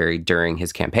military during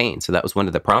his campaign. So that was one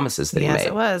of the promises that he made. Yes,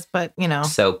 it was, but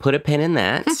So put a pin in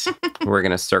that. We're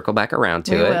going to circle back around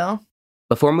to it. We will.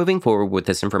 Before moving forward with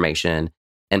this information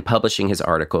and publishing his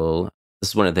article, this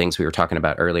is one of the things we were talking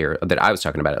about earlier, that I was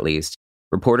talking about at least.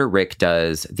 Reporter Rick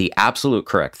does the absolute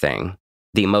correct thing,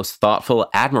 the most thoughtful,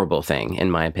 admirable thing, in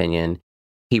my opinion.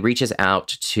 He reaches out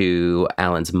to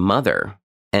Alan's mother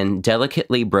and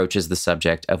delicately broaches the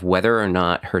subject of whether or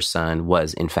not her son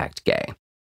was in fact gay.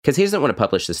 Because he doesn't want to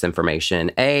publish this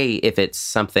information, A, if it's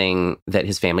something that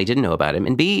his family didn't know about him,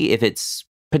 and B, if it's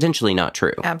potentially not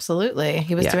true. Absolutely.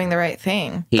 He was doing the right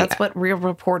thing. That's what real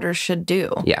reporters should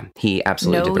do. Yeah, he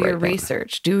absolutely did the right thing. Know your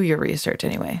research. Do your research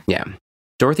anyway. Yeah.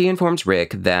 Dorothy informs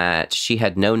Rick that she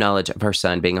had no knowledge of her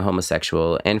son being a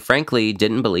homosexual, and frankly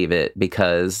didn't believe it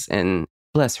because, and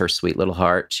bless her sweet little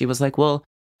heart, she was like, well,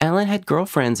 Alan had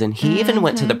girlfriends and he even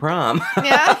went to the prom.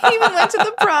 Yeah, he even went to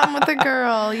the prom with a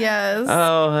girl, yes.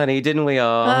 Oh, honey, didn't we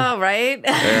all? Oh, right?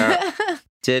 Yeah.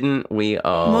 Didn't we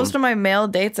all? Most of my male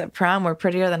dates at prom were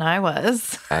prettier than I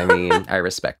was. I mean, I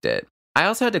respect it. I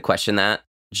also had to question that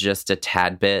just a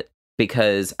tad bit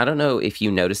because I don't know if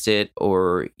you noticed it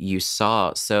or you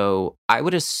saw. So I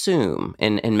would assume,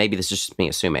 and maybe this is just me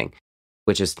assuming,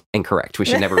 which is incorrect. We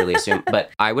should never really assume.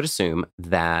 But I would assume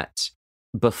that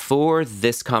before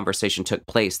this conversation took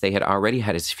place, they had already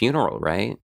had his funeral,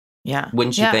 right? Yeah.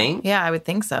 Wouldn't you think? Yeah, I would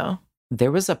think so.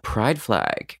 There was a pride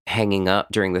flag hanging up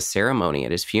during the ceremony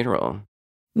at his funeral.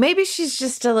 Maybe she's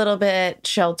just a little bit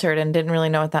sheltered and didn't really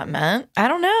know what that meant. I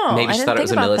don't know. Maybe she thought it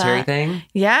was a military thing.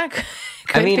 Yeah.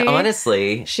 I mean,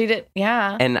 honestly. She did.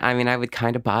 Yeah. And I mean, I would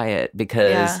kind of buy it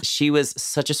because she was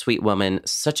such a sweet woman,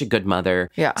 such a good mother,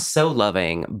 so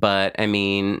loving. But I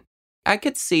mean, I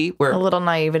could see where a little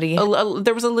naivety.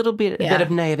 There was a little bit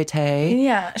of naivete.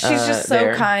 Yeah, she's just so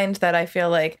there. kind that I feel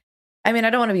like, I mean, I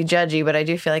don't want to be judgy, but I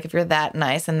do feel like if you're that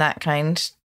nice and that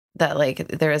kind, that like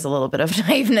there is a little bit of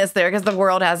naiveness there because the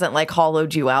world hasn't like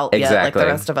hollowed you out yet like the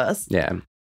rest of us. Yeah.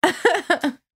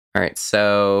 All right,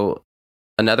 so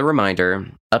another reminder,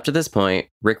 up to this point,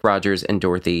 Rick Rogers and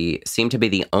Dorothy seem to be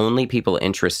the only people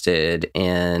interested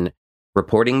in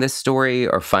reporting this story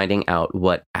or finding out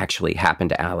what actually happened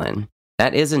to Alan.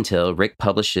 That is until Rick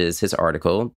publishes his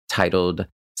article titled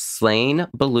Slain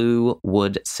Blue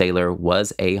Wood Sailor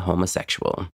Was a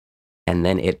Homosexual. And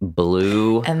then it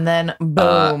blew. And then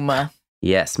boom.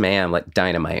 Yes, ma'am, like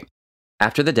dynamite.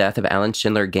 After the death of Alan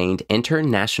Schindler gained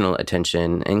international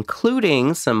attention,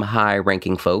 including some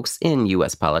high-ranking folks in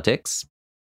U.S. politics,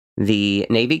 the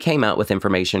Navy came out with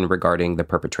information regarding the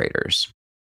perpetrators.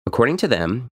 According to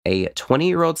them, a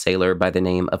 20-year-old sailor by the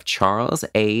name of Charles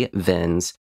A.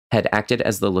 Venz had acted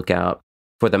as the lookout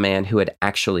for the man who had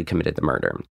actually committed the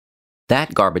murder.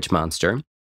 That garbage monster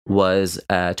was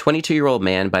a 22-year-old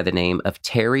man by the name of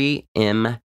Terry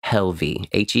M. Helvey,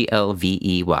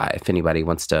 Helvey, if anybody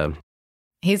wants to...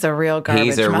 He's a real garbage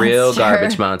monster. He's a real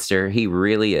garbage monster. He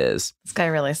really is. This guy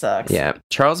really sucks. Yeah.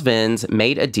 Charles Venz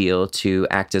made a deal to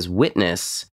act as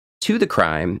witness to the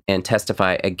crime and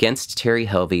testify against Terry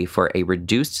Helvey for a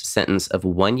reduced sentence of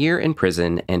 1 year in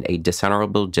prison and a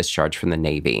dishonorable discharge from the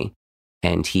Navy.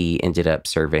 And he ended up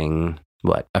serving,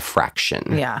 a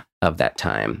fraction of that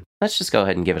time. Let's just go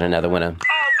ahead and give it another one. Oh, no, you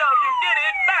did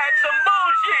it. That's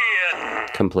some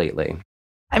bullshit. Completely.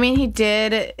 I mean, he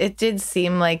did. It did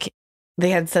seem like they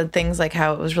had said things like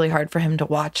how it was really hard for him to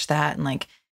watch that and like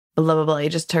blah, blah, blah. He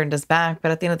just turned his back.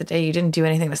 But at the end of the day, you didn't do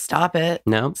anything to stop it.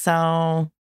 No. So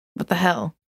what the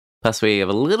hell? Plus, we have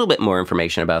a little bit more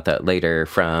information about that later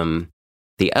from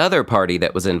the other party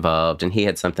that was involved, and he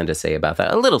had something to say about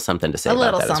that. A little something to say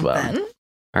about that as well.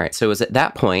 All right, so it was at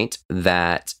that point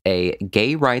that a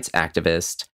gay rights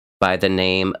activist by the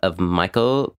name of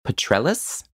Michael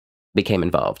Petrellis became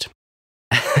involved.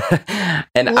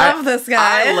 And this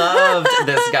guy. I loved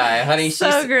this guy. Honey,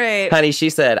 so great. Honey, she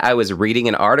said, I was reading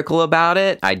an article about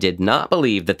it. I did not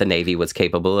believe that the Navy was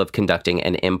capable of conducting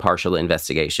an impartial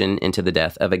investigation into the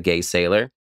death of a gay sailor.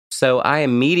 So I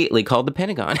immediately called the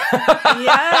Pentagon.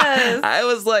 Yes. I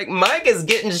was like, Mike is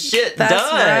getting shit done.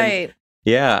 That's right.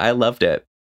 Yeah, I loved it.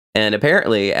 And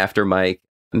apparently, after Mike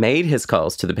made his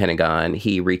calls to the Pentagon,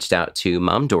 he reached out to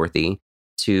Mom Dorothy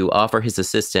to offer his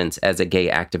assistance as a gay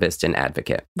activist and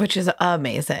advocate. Which is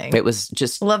amazing. It was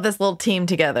just... Love this little team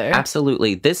together.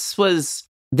 Absolutely. This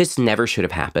never should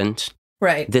have happened.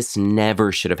 Right. This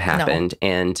never should have happened. No.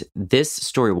 And this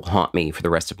story will haunt me for the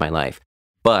rest of my life.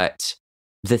 But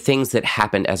the things that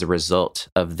happened as a result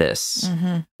of this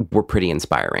were pretty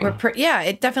inspiring.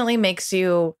 It definitely makes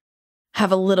you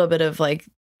have a little bit of like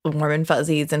warm and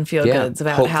fuzzies and feel goods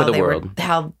about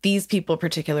how these people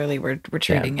particularly were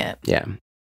treating it. Yeah.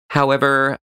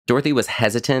 However, Dorothy was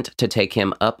hesitant to take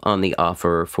him up on the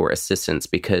offer for assistance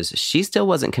because she still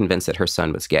wasn't convinced that her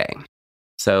son was gay.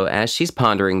 So as she's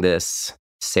pondering this,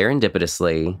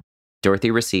 serendipitously,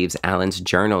 Dorothy receives Alan's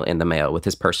journal in the mail with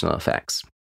his personal effects.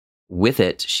 With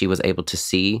it, she was able to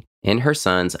see, in her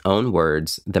son's own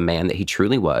words, the man that he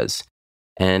truly was,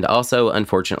 and also,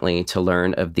 unfortunately, to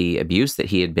learn of the abuse that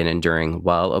he had been enduring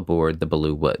while aboard the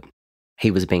Blue Wood. He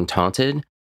was being taunted,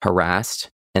 harassed,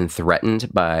 and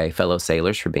threatened by fellow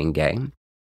sailors for being gay.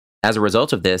 As a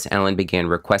result of this, Alan began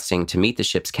requesting to meet the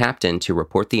ship's captain to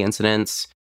report the incidents,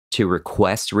 to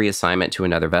request reassignment to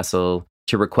another vessel,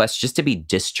 to request just to be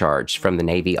discharged from the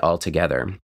Navy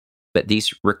altogether. But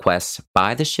these requests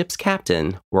by the ship's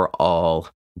captain were all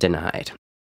denied.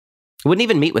 Wouldn't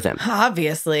even meet with him.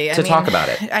 Obviously. To talk about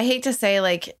it. I hate to say,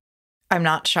 like, I'm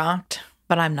not shocked,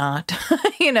 but I'm not.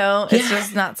 It's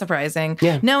just not surprising.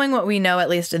 Yeah. Knowing what we know, at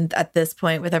least at this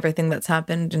point, with everything that's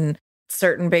happened in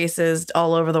certain bases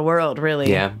all over the world,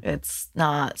 really, it's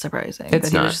not surprising.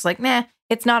 It's not. He was just like, nah,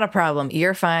 it's not a problem.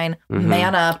 You're fine.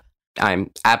 Man up.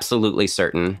 I'm absolutely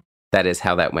certain that is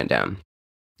how that went down.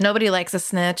 Nobody likes a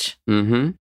snitch. Mm-hmm.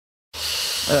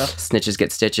 Ugh. Snitches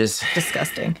get stitches.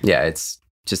 Disgusting. Yeah, it's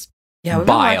just we've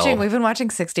vile. We've been watching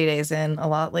 60 Days In a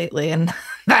lot lately, and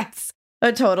that's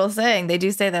a total saying. They do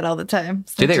say that all the time.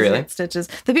 Do they really? Stitches.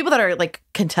 The people that are like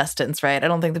contestants, right? I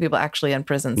don't think the people actually in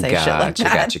prison say shit like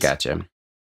that. Gotcha.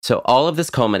 So all of this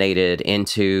culminated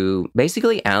into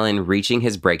basically Alan reaching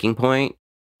his breaking point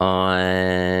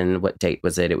on, what date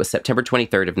was it? It was September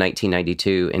 23rd of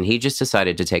 1992, and he just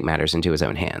decided to take matters into his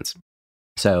own hands.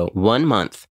 So 1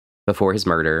 month before his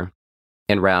murder,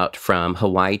 en route from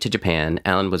Hawaii to Japan,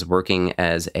 Alan was working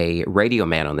as a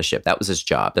radioman on the ship. That was his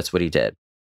job. That's what he did.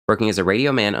 working as a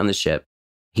radio man on the ship,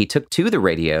 he took to the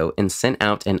radio and sent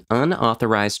out an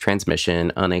unauthorized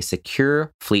transmission on a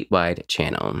secure fleet-wide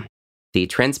channel. The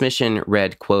transmission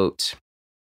read, quote,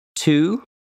 2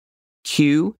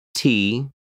 QT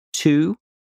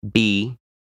 2B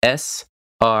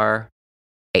SR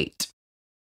 8.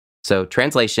 So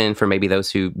translation for maybe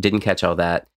those who didn't catch all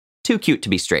that, too cute to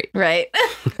be straight. Right.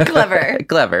 Clever.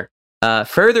 Clever.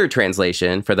 Further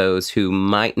translation for those who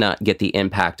might not get the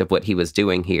impact of what he was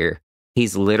doing here.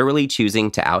 He's literally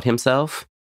choosing to out himself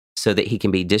so that he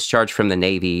can be discharged from the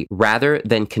Navy rather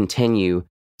than continue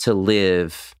to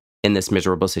live in this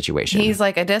miserable situation. He's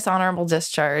like, a dishonorable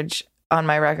discharge on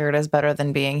my record is better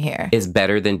than being here. Is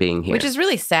better than being here. Which is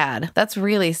really sad. That's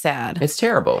really sad. It's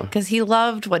terrible. Because he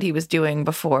loved what he was doing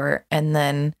before and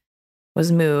then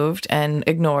was moved and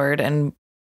ignored and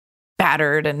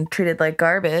battered and treated like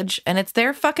garbage. And it's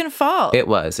their fucking fault. It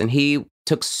was. And he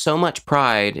took so much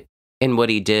pride in what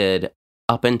he did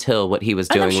up until what he was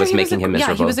doing was making him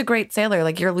miserable. Yeah, he was a great sailor.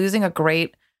 Like, you're losing a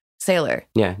great sailor.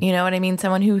 Yeah. You know what I mean?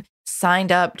 Someone who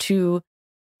signed up to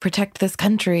protect this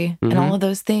country and all of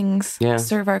those things,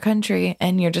 serve our country.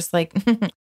 And you're just like,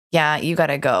 yeah, you got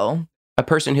to go. A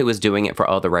person who was doing it for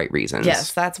all the right reasons.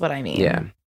 Yes, that's what I mean. Yeah.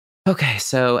 Okay,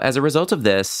 so as a result of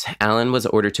this, Alan was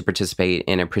ordered to participate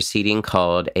in a proceeding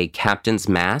called a captain's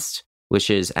mast, which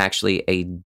is actually a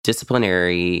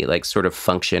disciplinary, like, sort of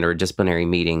function or disciplinary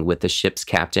meeting with the ship's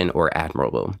captain or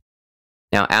admiral.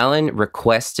 Now, Alan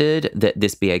requested that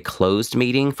this be a closed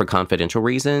meeting for confidential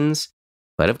reasons,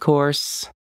 but of course,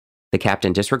 the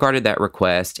captain disregarded that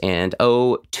request, and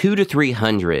 200 to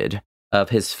 300 of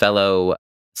his fellow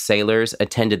sailors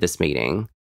attended this meeting.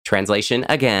 Translation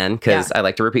again, because I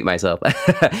like to repeat myself.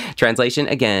 Translation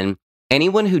again,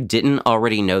 anyone who didn't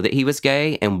already know that he was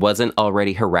gay and wasn't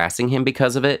already harassing him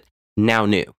because of it now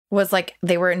knew. Was like,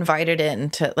 they were invited in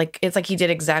to, like, it's like he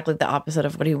did exactly the opposite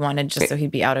of what he wanted just so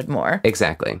he'd be outed more.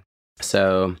 Exactly.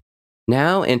 So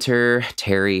now enter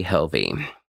Terry Helvey.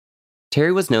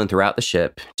 Terry was known throughout the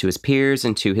ship to his peers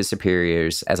and to his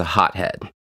superiors as a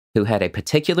hothead who had a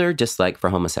particular dislike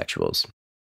for homosexuals.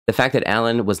 The fact that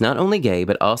Alan was not only gay,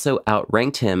 but also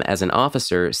outranked him as an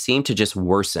officer seemed to just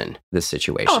worsen the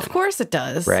situation. Oh, of course it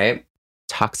does. Right?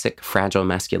 Toxic, fragile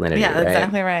masculinity. Yeah, right?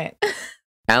 Exactly right.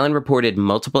 Alan reported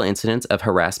multiple incidents of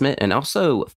harassment and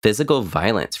also physical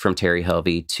violence from Terry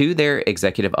Helvey to their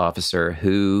executive officer,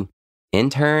 who in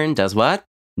turn does what?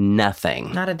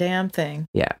 Nothing. Not a damn thing.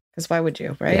 Yeah. Because why would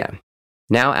you, right? Yeah.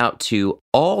 Now out to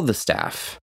all the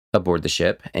staff aboard the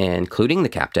ship, including the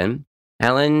captain,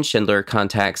 Alan Schindler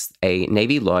contacts a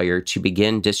Navy lawyer to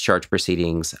begin discharge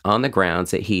proceedings on the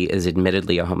grounds that he is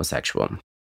admittedly a homosexual.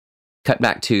 Cut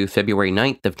back to February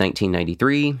 9th of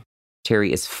 1993,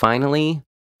 Terry is finally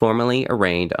formally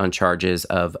arraigned on charges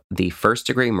of the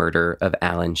first-degree murder of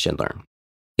Alan Schindler.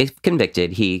 If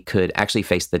convicted, he could actually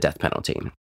face the death penalty.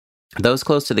 Those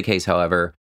close to the case,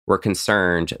 however, were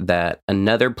concerned that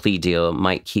another plea deal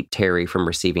might keep Terry from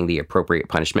receiving the appropriate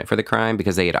punishment for the crime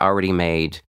because they had already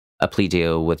made a plea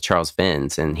deal with Charles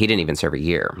Vins, and he didn't even serve a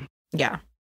year. Yeah.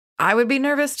 I would be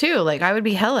nervous too. Like, I would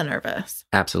be hella nervous.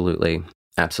 Absolutely.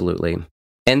 Absolutely.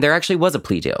 And there actually was a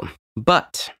plea deal,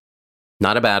 but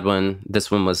not a bad one. This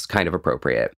one was kind of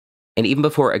appropriate. And even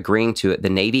before agreeing to it, the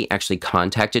Navy actually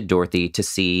contacted Dorothy to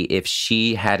see if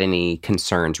she had any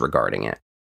concerns regarding it.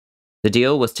 The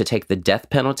deal was to take the death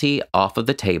penalty off of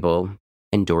the table,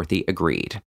 and Dorothy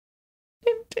agreed.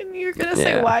 And you're going to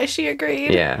say why she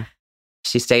agreed? Yeah.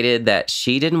 She stated that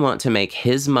she didn't want to make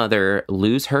his mother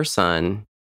lose her son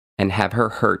and have her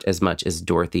hurt as much as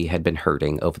Dorothy had been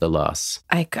hurting over the loss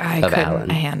I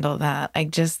couldn't handle that.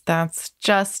 That's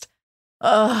just,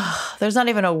 there's not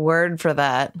even a word for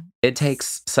that. It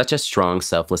takes such a strong,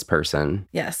 selfless person.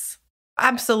 Yes,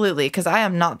 absolutely, because I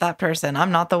am not that person.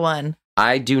 I'm not the one.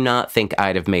 I do not think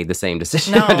I'd have made the same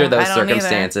decision under those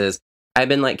circumstances. Either. I've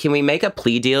been like, can we make a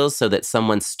plea deal so that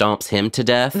someone stomps him to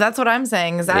death? That's what I'm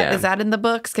saying. Is that in the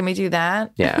books? Can we do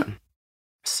that? Yeah.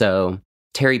 So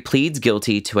Terry pleads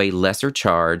guilty to a lesser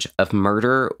charge of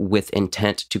murder with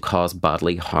intent to cause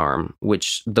bodily harm,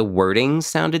 which the wording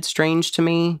sounded strange to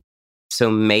me.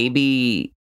 So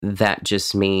maybe that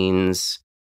just means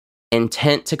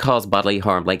intent to cause bodily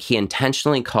harm. Like, he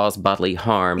intentionally caused bodily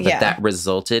harm, but that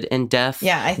resulted in death.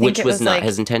 Yeah, I think which it was not like,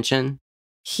 his intention.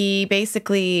 He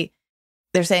basically,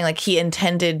 they're saying like he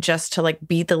intended just to like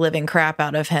beat the living crap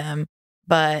out of him,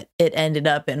 but it ended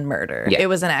up in murder. Yeah. It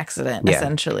was an accident,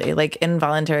 essentially, like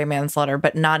involuntary manslaughter,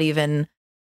 but not even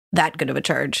that good of a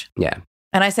charge. Yeah.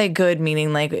 And I say good,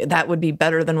 meaning like that would be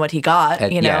better than what he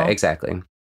got, you know? Yeah, exactly.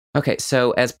 Okay,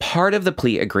 so as part of the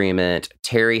plea agreement,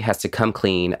 Terry has to come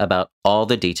clean about all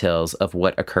the details of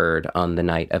what occurred on the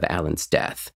night of Alan's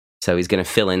death. So he's going to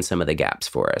fill in some of the gaps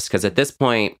for us. Because at this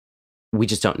point, we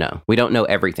just don't know. We don't know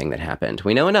everything that happened.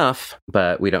 We know enough,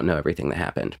 but we don't know everything that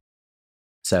happened.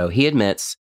 So he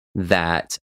admits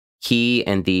that he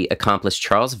and the accomplice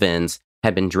Charles Vins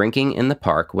had been drinking in the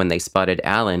park when they spotted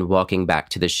Alan walking back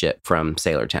to the ship from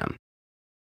Sailortown.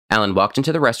 Alan walked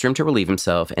into the restroom to relieve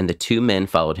himself, and the two men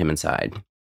followed him inside.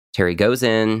 Terry goes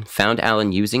in, found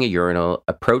Alan using a urinal,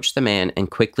 approached the man,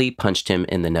 and quickly punched him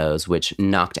in the nose, which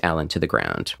knocked Alan to the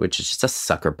ground, which is just a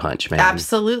sucker punch, man.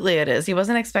 Absolutely it is. He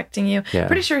wasn't expecting you. Yeah.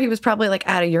 Pretty sure he was probably like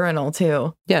at a urinal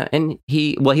too. Yeah, and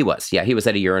he was. Yeah, he was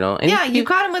at a urinal. And you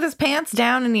caught him with his pants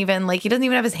down and even like he doesn't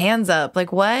even have his hands up.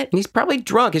 Like what? And he's probably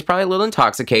drunk. He's probably a little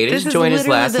intoxicated. This He's enjoying his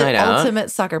last night out. Ultimate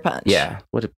sucker punch. Yeah,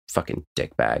 what a fucking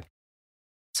dickbag.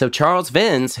 So Charles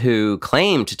Vins, who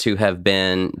claimed to have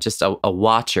been just a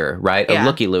watcher, right? Yeah. A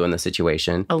looky-loo in the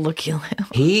situation. A looky-loo.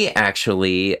 He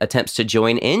actually attempts to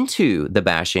join into the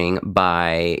bashing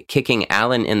by kicking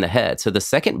Alan in the head. So the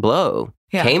second blow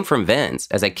came from Vins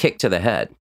as a kick to the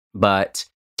head. But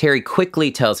Terry quickly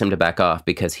tells him to back off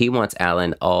because he wants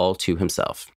Alan all to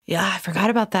himself. Yeah, I forgot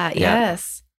about that. Yeah.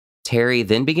 Yes. Terry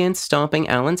then begins stomping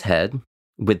Alan's head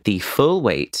with the full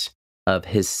weight of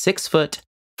his 6'4",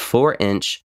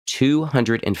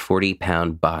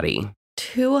 240-pound body.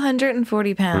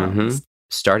 240 pounds. Mm-hmm.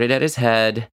 Started at his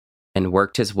head and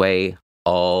worked his way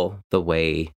all the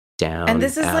way down and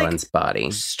this is Alan's like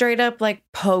body. Straight up like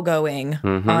pogoing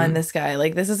on this guy.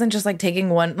 Like this isn't just like taking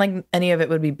one, like any of it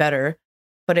would be better,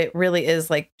 but it really is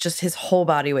like just his whole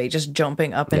body weight just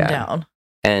jumping up and down.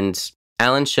 And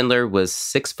Alan Schindler was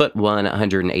 6'1",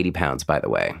 180 pounds, by the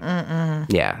way.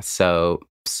 Yeah, so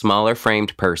smaller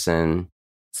framed person.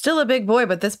 Still a big boy,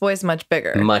 but this boy's much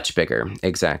bigger. Much bigger,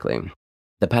 exactly.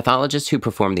 The pathologist who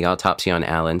performed the autopsy on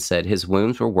Alan said his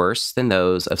wounds were worse than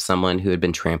those of someone who had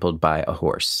been trampled by a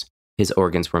horse. His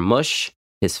organs were mush,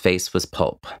 his face was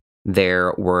pulp.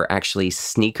 There were actually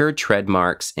sneaker tread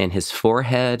marks in his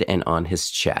forehead and on his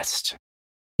chest.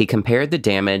 He compared the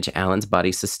damage Alan's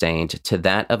body sustained to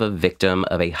that of a victim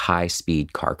of a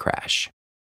high-speed car crash.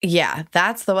 Yeah,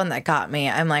 that's the one that got me.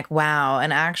 I'm like, wow,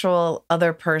 an actual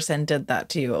other person did that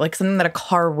to you. Like something that a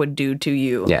car would do to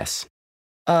you. Yes.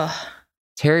 Ugh.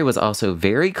 Terry was also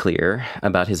very clear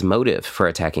about his motive for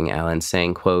attacking Alan,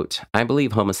 saying, quote, "I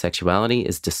believe homosexuality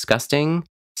is disgusting,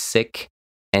 sick,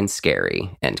 and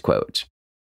scary," end quote.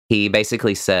 He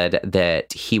basically said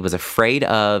that he was afraid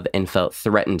of and felt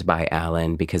threatened by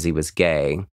Alan because he was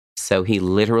gay. So he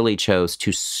literally chose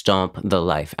to stomp the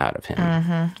life out of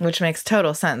him. Which makes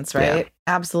total sense, right? Yeah.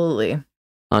 Absolutely.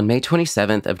 On May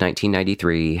 27th of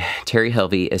 1993, Terry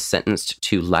Helvey is sentenced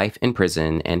to life in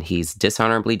prison and he's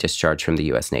dishonorably discharged from the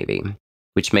U.S. Navy,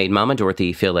 which made Mama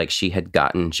Dorothy feel like she had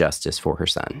gotten justice for her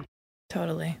son.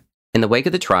 Totally. In the wake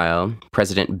of the trial,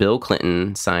 President Bill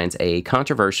Clinton signs a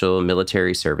controversial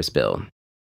military service bill,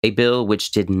 a bill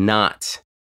which did not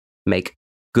make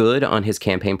good on his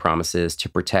campaign promises to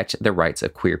protect the rights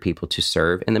of queer people to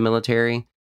serve in the military,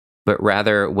 but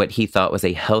rather what he thought was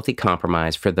a healthy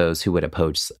compromise for those who would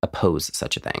oppose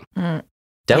such a thing.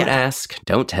 Don't ask,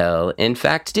 don't tell. In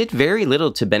fact, did very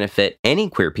little to benefit any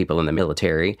queer people in the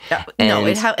military. No,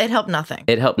 it helped nothing.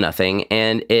 It helped nothing,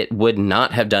 and it would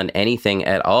not have done anything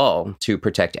at all to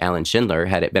protect Alan Schindler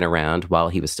had it been around while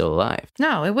he was still alive.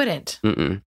 No, it wouldn't.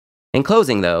 In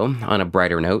closing, though, on a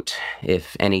brighter note,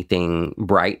 if anything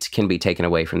bright can be taken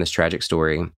away from this tragic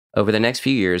story, over the next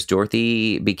few years,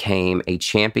 Dorothy became a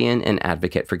champion and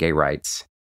advocate for gay rights.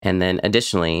 And then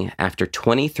additionally, after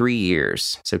 23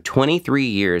 years, so 23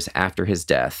 years after his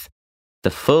death, the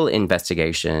full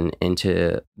investigative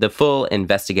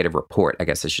report, I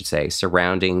guess I should say,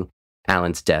 surrounding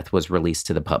Alan's death was released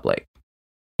to the public.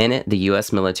 In it, the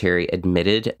U.S. military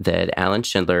admitted that Alan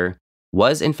Schindler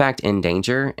was in fact in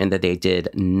danger and that they did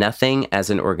nothing as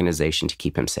an organization to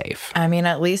keep him safe. I mean,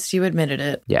 at least you admitted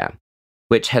it. Yeah.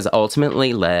 Which has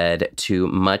ultimately led to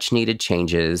much needed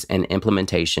changes and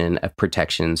implementation of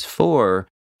protections for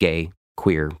gay,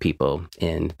 queer people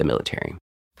in the military.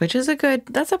 Which is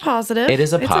that's a positive. It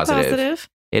is a positive.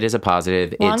 It is a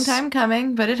positive. Long time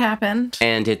coming, but it happened.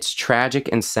 And it's tragic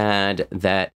and sad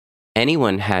that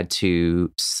anyone had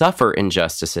to suffer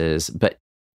injustices, but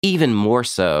even more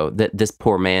so that this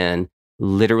poor man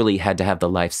literally had to have the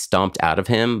life stomped out of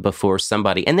him before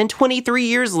somebody, and then 23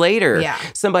 years later,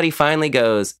 somebody finally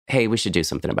goes, hey, we should do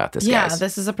something about this, guys. Yeah,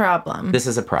 this is a problem. This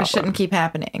is a problem. It shouldn't keep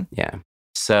happening. Yeah.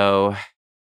 So,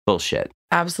 bullshit.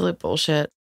 Absolute bullshit.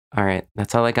 All right.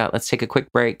 That's all I got. Let's take a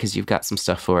quick break because you've got some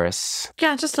stuff for us.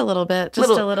 Yeah, just a little bit. Just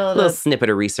a little snippet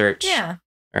of research. Yeah.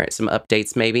 All right. Some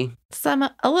updates, maybe?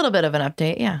 A little bit of an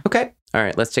update, yeah. Okay. All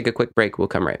right. Let's take a quick break. We'll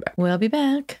come right back. We'll be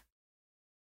back.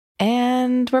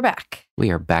 And we're back.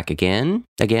 We are back again.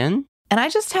 And I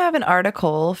just have an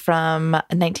article from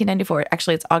 1994.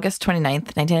 Actually, it's August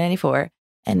 29th, 1994.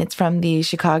 And it's from the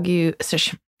Chicago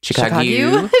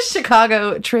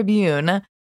Tribune.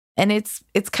 And it's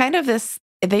kind of this,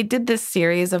 they did this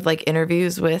series of like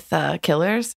interviews with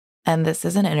killers. And this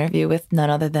is an interview with none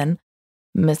other than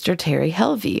Mr. Terry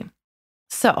Helvey.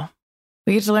 So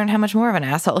we get to learn how much more of an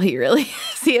asshole he really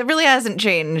is. He really hasn't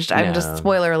changed. I'm just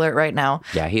spoiler alert right now.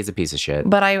 Yeah, he's a piece of shit.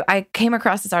 But I came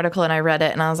across this article and I read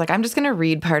it and I was like, I'm just going to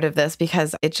read part of this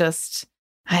because it just,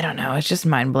 I don't know. It's just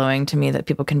mind blowing to me that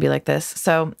people can be like this.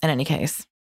 So in any case.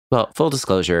 Well, full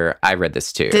disclosure, I read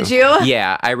this too. Did you?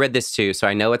 Yeah, I read this too. So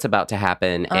I know it's about to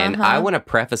happen. And I want to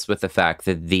preface with the fact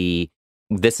that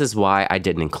this is why I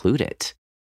didn't include it.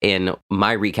 In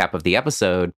my recap of the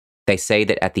episode, they say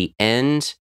that at the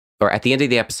end of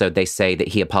the episode, they say that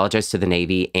he apologized to the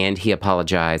Navy and he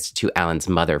apologized to Alan's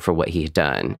mother for what he had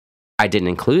done. I didn't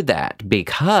include that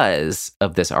because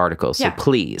of this article. So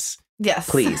please. Yes.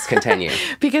 Please continue.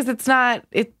 Because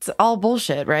it's all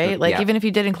bullshit, right? Like, even if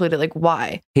you did include it, like,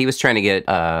 why? He was trying to get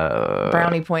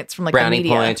brownie points from like brownie the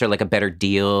media. Points or like a better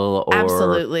deal. Or,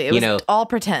 absolutely. It was all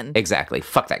pretend. Exactly.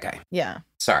 Fuck that guy. Yeah.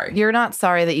 Sorry. You're not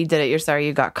sorry that you did it. You're sorry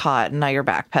you got caught and now you're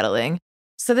backpedaling.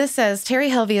 So this says, Terry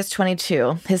Helvey is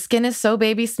 22. His skin is so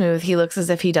baby smooth, he looks as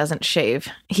if he doesn't shave.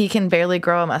 He can barely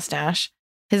grow a mustache.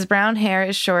 His brown hair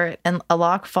is short and a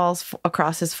lock falls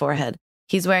across his forehead.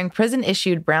 He's wearing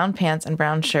prison-issued brown pants and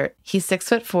brown shirt. He's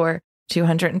 6'4",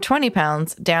 220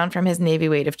 pounds, down from his Navy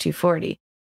weight of 240.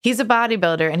 He's a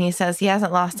bodybuilder, and he says he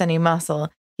hasn't lost any muscle.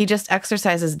 He just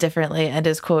exercises differently and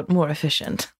is, quote, more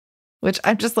efficient. Which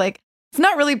I'm just like, it's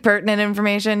not really pertinent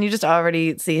information. You just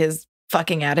already see his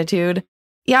fucking attitude.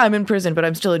 Yeah, I'm in prison, but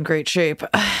I'm still in great shape.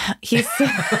 He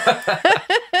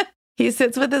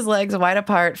sits with his legs wide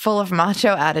apart, full of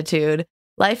macho attitude.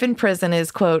 Life in prison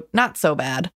is, quote, not so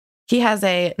bad. He has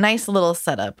a nice little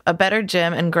setup, a better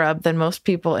gym and grub than most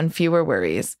people and fewer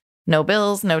worries. No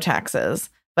bills, no taxes.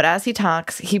 But as he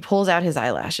talks, he pulls out his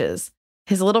eyelashes.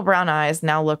 His little brown eyes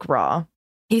now look raw.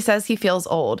 He says he feels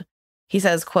old. He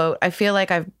says, quote, I feel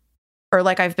like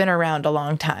I've been around a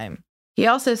long time. He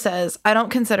also says, I don't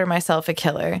consider myself a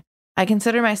killer. I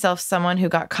consider myself someone who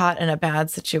got caught in a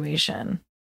bad situation.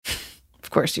 Of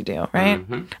course you do, right?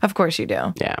 Mm-hmm. Of course you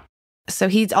do. Yeah. So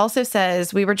he also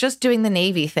says, we were just doing the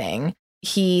Navy thing.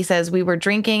 He says, we were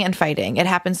drinking and fighting. It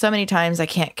happened so many times, I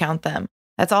can't count them.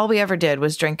 That's all we ever did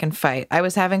was drink and fight. I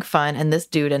was having fun, and this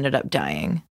dude ended up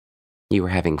dying. You were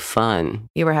having fun.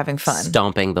 You were having fun.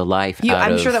 Stomping the life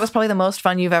I'm sure that was probably the most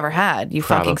fun you've ever had, you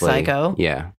fucking psycho.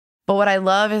 Yeah. But what I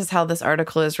love is how this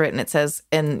article is written. It says,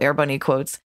 in Air Bunny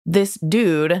quotes, this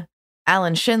dude,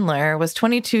 Alan Schindler, was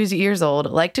 22 years old,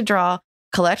 liked to draw,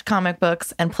 collect comic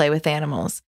books, and play with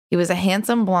animals. He was a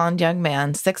handsome blonde young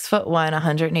man, 6'1",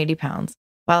 180 pounds.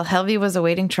 While Helvey was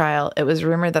awaiting trial, it was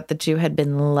rumored that the two had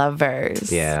been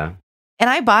lovers. Yeah. And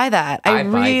I buy that. I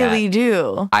really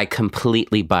do. I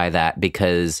completely buy that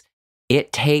because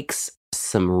it takes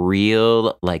some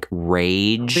real like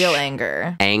rage, real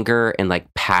anger, and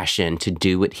like passion to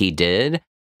do what he did.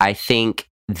 I think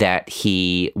that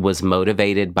he was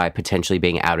motivated by potentially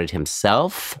being outed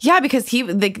himself. Yeah, because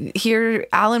here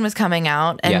Alan was coming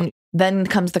out and then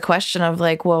comes the question of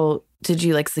like, well, did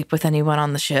you like sleep with anyone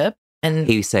on the ship? And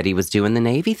he said he was doing the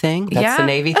Navy thing. That's the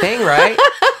Navy thing, right?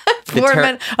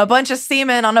 A bunch of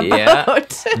seamen on a boat.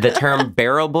 The term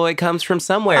barrel boy comes from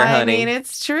somewhere, honey. I mean,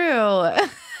 it's true.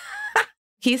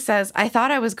 He says, I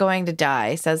thought I was going to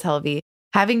die, says Helvey.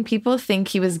 Having people think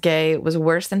he was gay was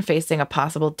worse than facing a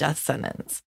possible death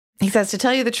sentence. He says, to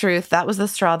tell you the truth, that was the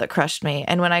straw that crushed me.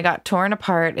 And when I got torn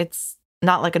apart, it's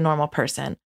not like a normal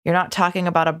person. You're not talking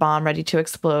about a bomb ready to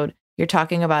explode. You're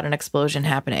talking about an explosion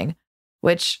happening,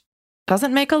 which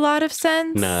doesn't make a lot of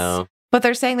sense. No. But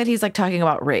they're saying that he's like talking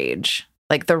about rage,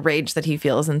 like the rage that he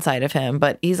feels inside of him.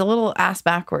 But he's a little ass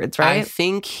backwards, right? I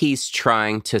think he's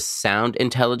trying to sound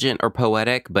intelligent or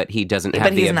poetic, but he doesn't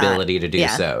have the ability to do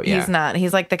so. Yeah. He's not.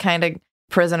 He's like the kind of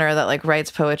prisoner that like writes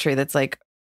poetry that's like,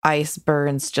 ice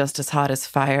burns just as hot as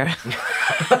fire.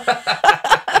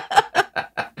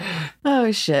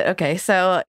 Oh, shit. Okay,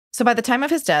 so by the time of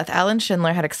his death, Alan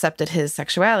Schindler had accepted his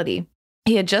sexuality.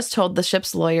 He had just told the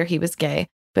ship's lawyer he was gay,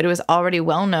 but it was already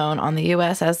well known on the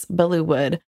USS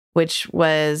Bellewood, which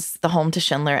was the home to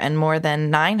Schindler and more than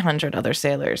 900 other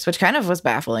sailors, which kind of was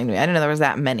baffling to me. I didn't know there was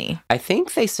that many. I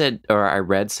think they said, or I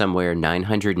read somewhere,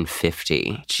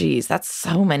 950. Jeez, that's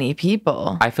so many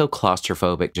people. I feel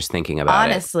claustrophobic just thinking about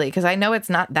it. Honestly, because I know it's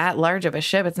not that large of a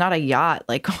ship. It's not a yacht.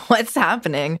 Like, what's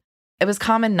happening? It was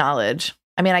common knowledge.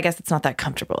 I mean, I guess it's not that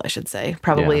comfortable, I should say.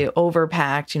 Probably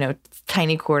overpacked,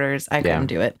 tiny quarters. I couldn't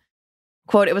do it.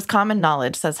 Quote, it was common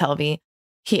knowledge, says Helvey.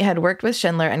 He had worked with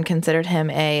Schindler and considered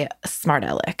him a smart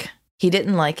aleck. He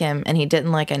didn't like him, and he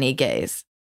didn't like any gays.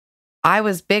 I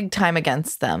was big time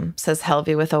against them, says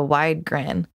Helvey with a wide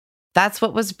grin. That's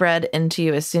what was bred into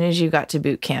you as soon as you got to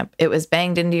boot camp. It was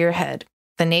banged into your head.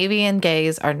 The Navy and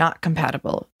gays are not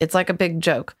compatible. It's like a big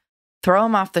joke. Throw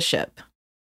them off the ship.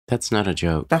 That's not a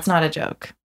joke. That's not a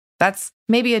joke. That's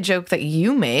maybe a joke that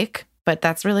you make, but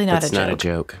that's really not a joke. That's not a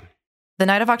joke. The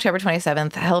night of October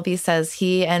 27th, Helvey says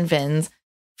he and Vin's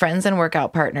friends and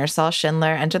workout partners saw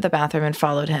Schindler enter the bathroom and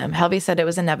followed him. Helvey said it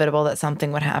was inevitable that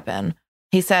something would happen.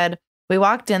 He said, we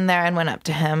walked in there and went up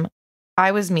to him.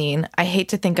 I was mean. I hate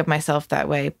to think of myself that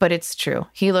way, but it's true.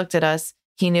 He looked at us.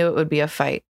 He knew it would be a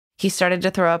fight. He started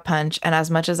to throw a punch, and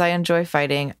as much as I enjoy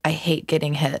fighting, I hate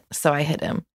getting hit, so I hit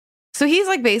him. So he's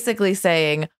like basically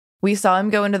saying, we saw him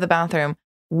go into the bathroom.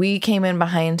 We came in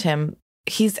behind him.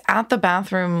 He's at the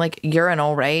bathroom like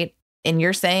urinal, right? And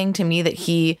you're saying to me that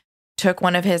he took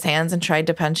one of his hands and tried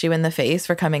to punch you in the face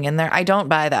for coming in there. I don't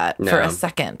buy that for a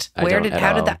second.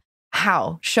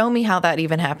 How? Show me how that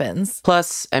even happens.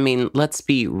 Plus, I mean, let's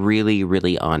be really,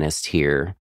 really honest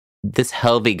here. This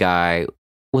Helvey guy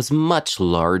was much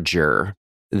larger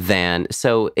than,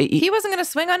 he wasn't going to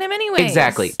swing on him anyway.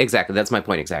 Exactly. That's my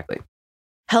point exactly.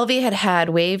 Helvey had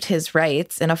waived his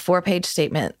rights in a 4-page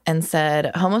statement and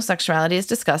said, homosexuality is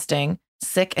disgusting,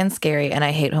 sick and scary, and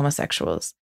I hate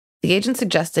homosexuals. The agent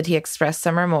suggested he express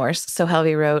some remorse, so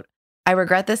Helvey wrote, I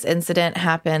regret this incident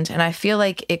happened, and I feel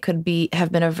like it could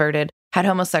have been averted had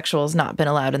homosexuals not been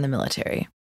allowed in the military.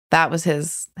 That was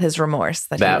his remorse.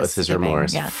 That was his giving.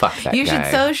 Remorse. Yeah. Fuck that You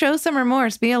guy. should show some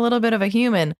remorse. Be a little bit of a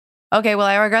human. Okay, well,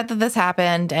 I regret that this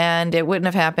happened, and it wouldn't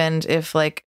have happened if,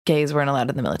 gays weren't allowed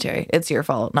in the military. It's your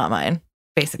fault, not mine.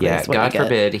 Basically, yeah, that's what God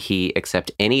forbid he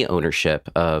accept any ownership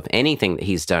of anything that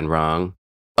he's done wrong,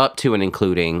 up to and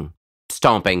including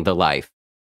stomping the life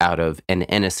out of an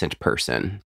innocent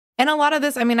person. And a lot of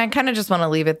this, I mean, I kind of just want to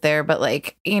leave it there, but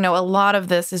a lot of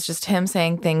this is just him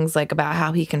saying things about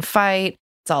how he can fight.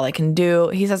 It's all I can do.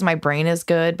 He says my brain is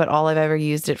good, but all I've ever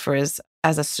used it for is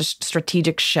as a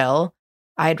strategic shell.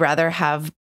 I'd rather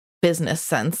have business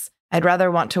sense. I'd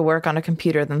rather want to work on a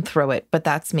computer than throw it, but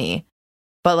that's me.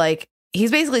 But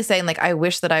he's basically saying I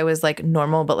wish that I was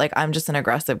normal, but I'm just an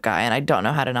aggressive guy and I don't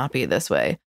know how to not be this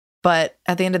way. But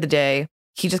at the end of the day,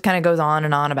 he just kind of goes on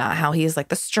and on about how he's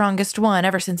the strongest one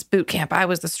ever since boot camp. I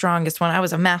was the strongest one. I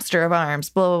was a master of arms,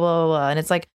 blah, blah, blah, blah. And it's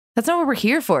that's not what we're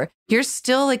here for. You're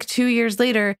still 2 years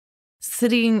later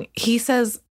sitting. He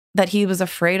says that he was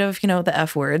afraid of, the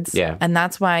F words. Yeah. And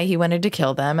that's why he wanted to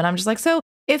kill them. And I'm just so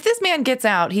if this man gets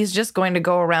out, he's just going to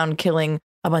go around killing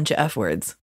a bunch of F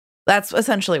words. That's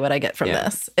essentially what I get from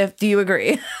this. Do you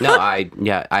agree? No, I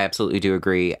absolutely do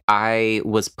agree. I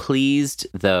was pleased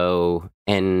though,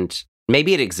 and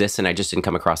maybe it exists and I just didn't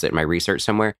come across it in my research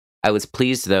somewhere. I was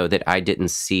pleased though that I didn't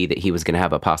see that he was going to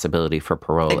have a possibility for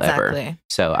parole ever.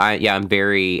 So I'm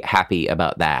very happy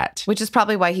about that. Which is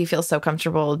probably why he feels so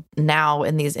comfortable now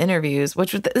in these interviews,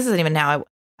 this isn't even now.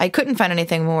 I couldn't find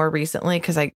anything more recently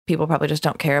because people probably just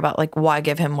don't care about why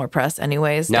give him more press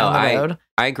anyways down the road.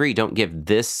 I agree. Don't give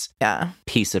this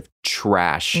piece of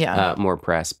trash more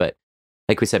press. But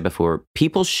like we said before,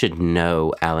 people should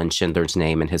know Alan Schindler's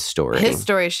name and his story. His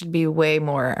story should be way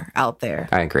more out there.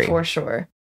 I agree. For sure.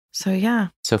 So, yeah.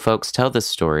 So, folks, tell this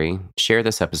story. Share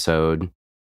this episode.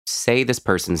 Say this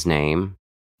person's name.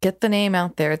 Get the name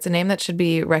out there. It's a name that should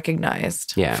be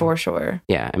recognized. Yeah. For sure.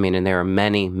 Yeah. I mean, and there are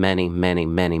many, many, many,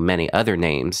 many, many other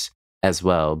names as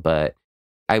well. But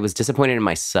I was disappointed in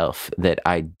myself that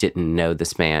I didn't know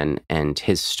this man and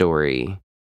his story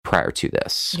prior to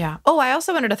this. Yeah. Oh, I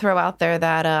also wanted to throw out there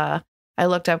that I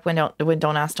looked up when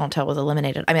Don't Ask, Don't Tell was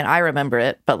eliminated. I mean, I remember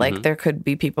it, but there could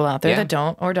be people out there that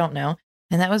don't or don't know.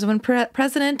 And that was when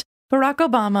President Barack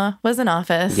Obama was in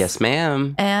office. Yes,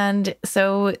 ma'am. And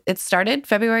so it started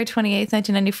February 28th,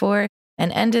 1994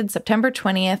 and ended September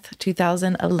 20th,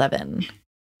 2011.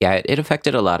 Yeah, it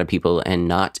affected a lot of people and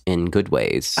not in good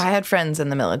ways. I had friends in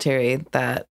the military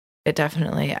that it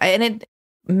definitely, and it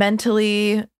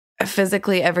mentally,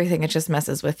 physically, everything, it just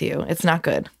messes with you. It's not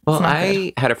good. Well,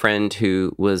 I had a friend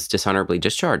who was dishonorably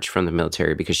discharged from the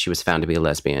military because she was found to be a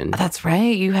lesbian. That's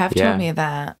right. You have told me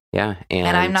that. Yeah.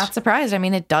 And I'm not surprised. I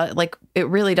mean, it does, like, it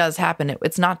really does happen.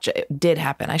 It's not, it did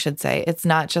happen, I should say. It's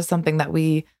not just something that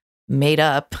we made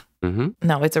up. Mm-hmm.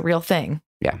 No, it's a real thing.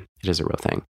 Yeah, it is a real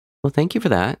thing. Well, thank you for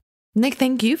that. Nick,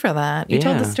 thank you for that. You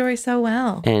told the story so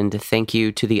well. And thank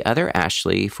you to the other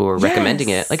Ashley for recommending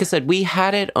it. Like I said, we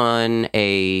had it on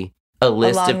a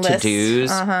list of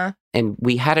to-dos. And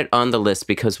we had it on the list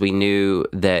because we knew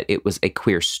that it was a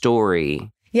queer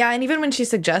story. Yeah, and even when she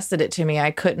suggested it to me,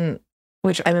 I couldn't,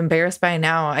 which I'm embarrassed by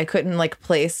now, I couldn't like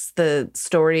place the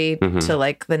story to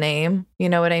like the name. You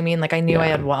know what I mean? Like I knew I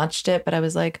had watched it, but I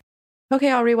was like, okay,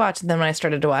 I'll rewatch. And then when I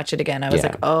started to watch it again, I was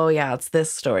like, oh yeah, it's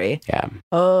this story. Yeah.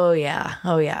 Oh yeah.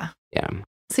 Oh yeah. Yeah.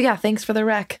 So yeah, thanks for the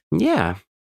rec. Yeah.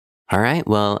 All right.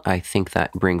 Well, I think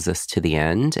that brings us to the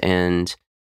end. And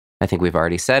I think we've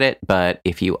already said it, but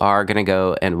if you are going to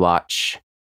go and watch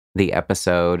the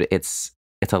episode, it's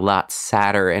a lot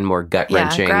sadder and more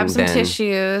gut-wrenching. Yeah, grab some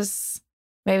tissues,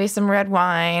 maybe some red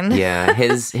wine. Yeah,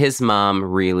 his mom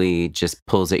really just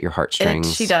pulls at your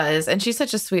heartstrings. She does, and she's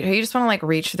such a sweetheart. You just want to like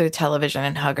reach through the television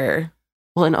and hug her.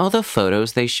 Well, and all the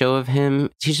photos they show of him,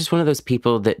 he's just one of those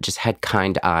people that just had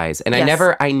kind eyes. And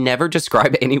I never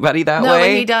describe anybody that way. No,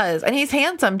 and he does. And he's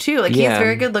handsome too. Like he's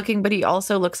very good looking, but he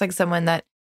also looks like someone that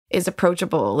is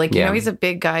approachable. Like, you know, he's a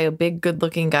big guy, a big, good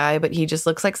looking guy, but he just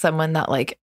looks like someone that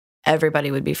like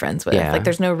everybody would be friends with. Like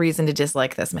there's no reason to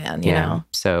dislike this man, you know?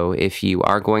 So if you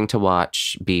are going to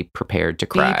watch, be prepared to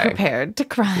cry. Be prepared to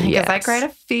cry. Because I cried a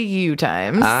few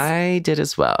times. I did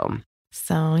as well.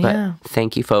 So, yeah. But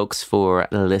thank you, folks, for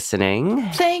listening.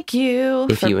 Thank you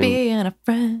for being a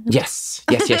friend. Yes.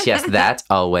 That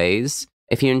always.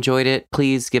 If you enjoyed it,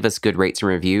 please give us good rates and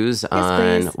reviews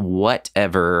on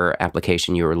whatever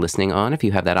application you're listening on, if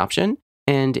you have that option.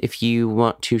 And if you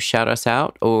want to shout us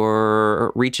out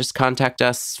or reach us, contact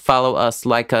us, follow us,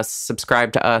 like us,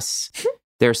 subscribe to us.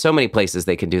 There are so many places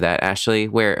they can do that, Ashley.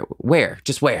 Where?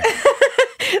 Just where?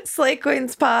 Slay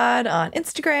Queens Pod on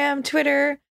Instagram,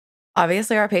 Twitter.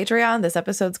 Obviously, our Patreon. This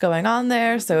episode's going on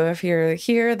there. So if you're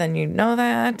here, then you know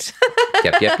that.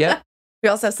 Yep. We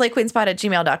also have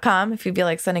slayqueenspod@gmail.com if you feel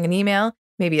like sending an email,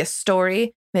 maybe a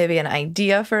story, maybe an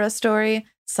idea for a story,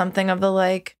 something of the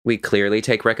like. We clearly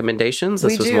take recommendations.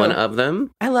 This was one of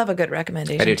them. I love a good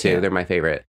recommendation. I do too. They're my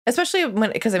favorite. Especially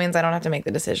because it means I don't have to make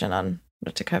the decision on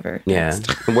what to cover. Yeah.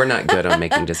 We're not good on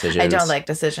making decisions. I don't like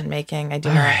decision making. I do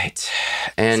not. All right.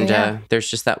 And there's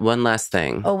just that one last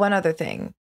thing. Oh, one other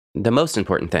thing. The most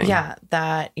important thing. Yeah,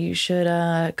 that you should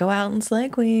go out and slay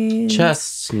queens.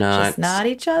 Just not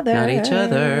each other. Not each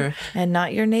other. And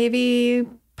not your Navy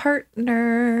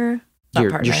partner.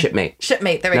 Your shipmate.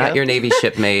 Shipmate, there we go. Not your Navy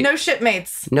shipmate. No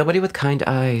shipmates. Nobody with kind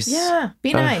eyes. Yeah,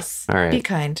 be nice. All right. Be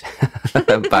kind.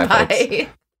 Bye, folks.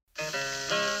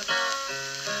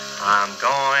 I'm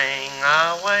going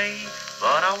away,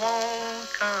 but I won't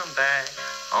come back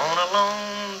on a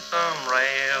lonesome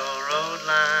railroad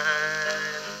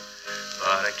line.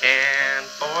 But I can't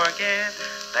forget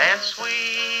that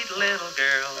sweet little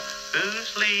girl who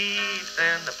sleeps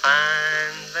in the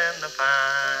pines, in the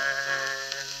pines.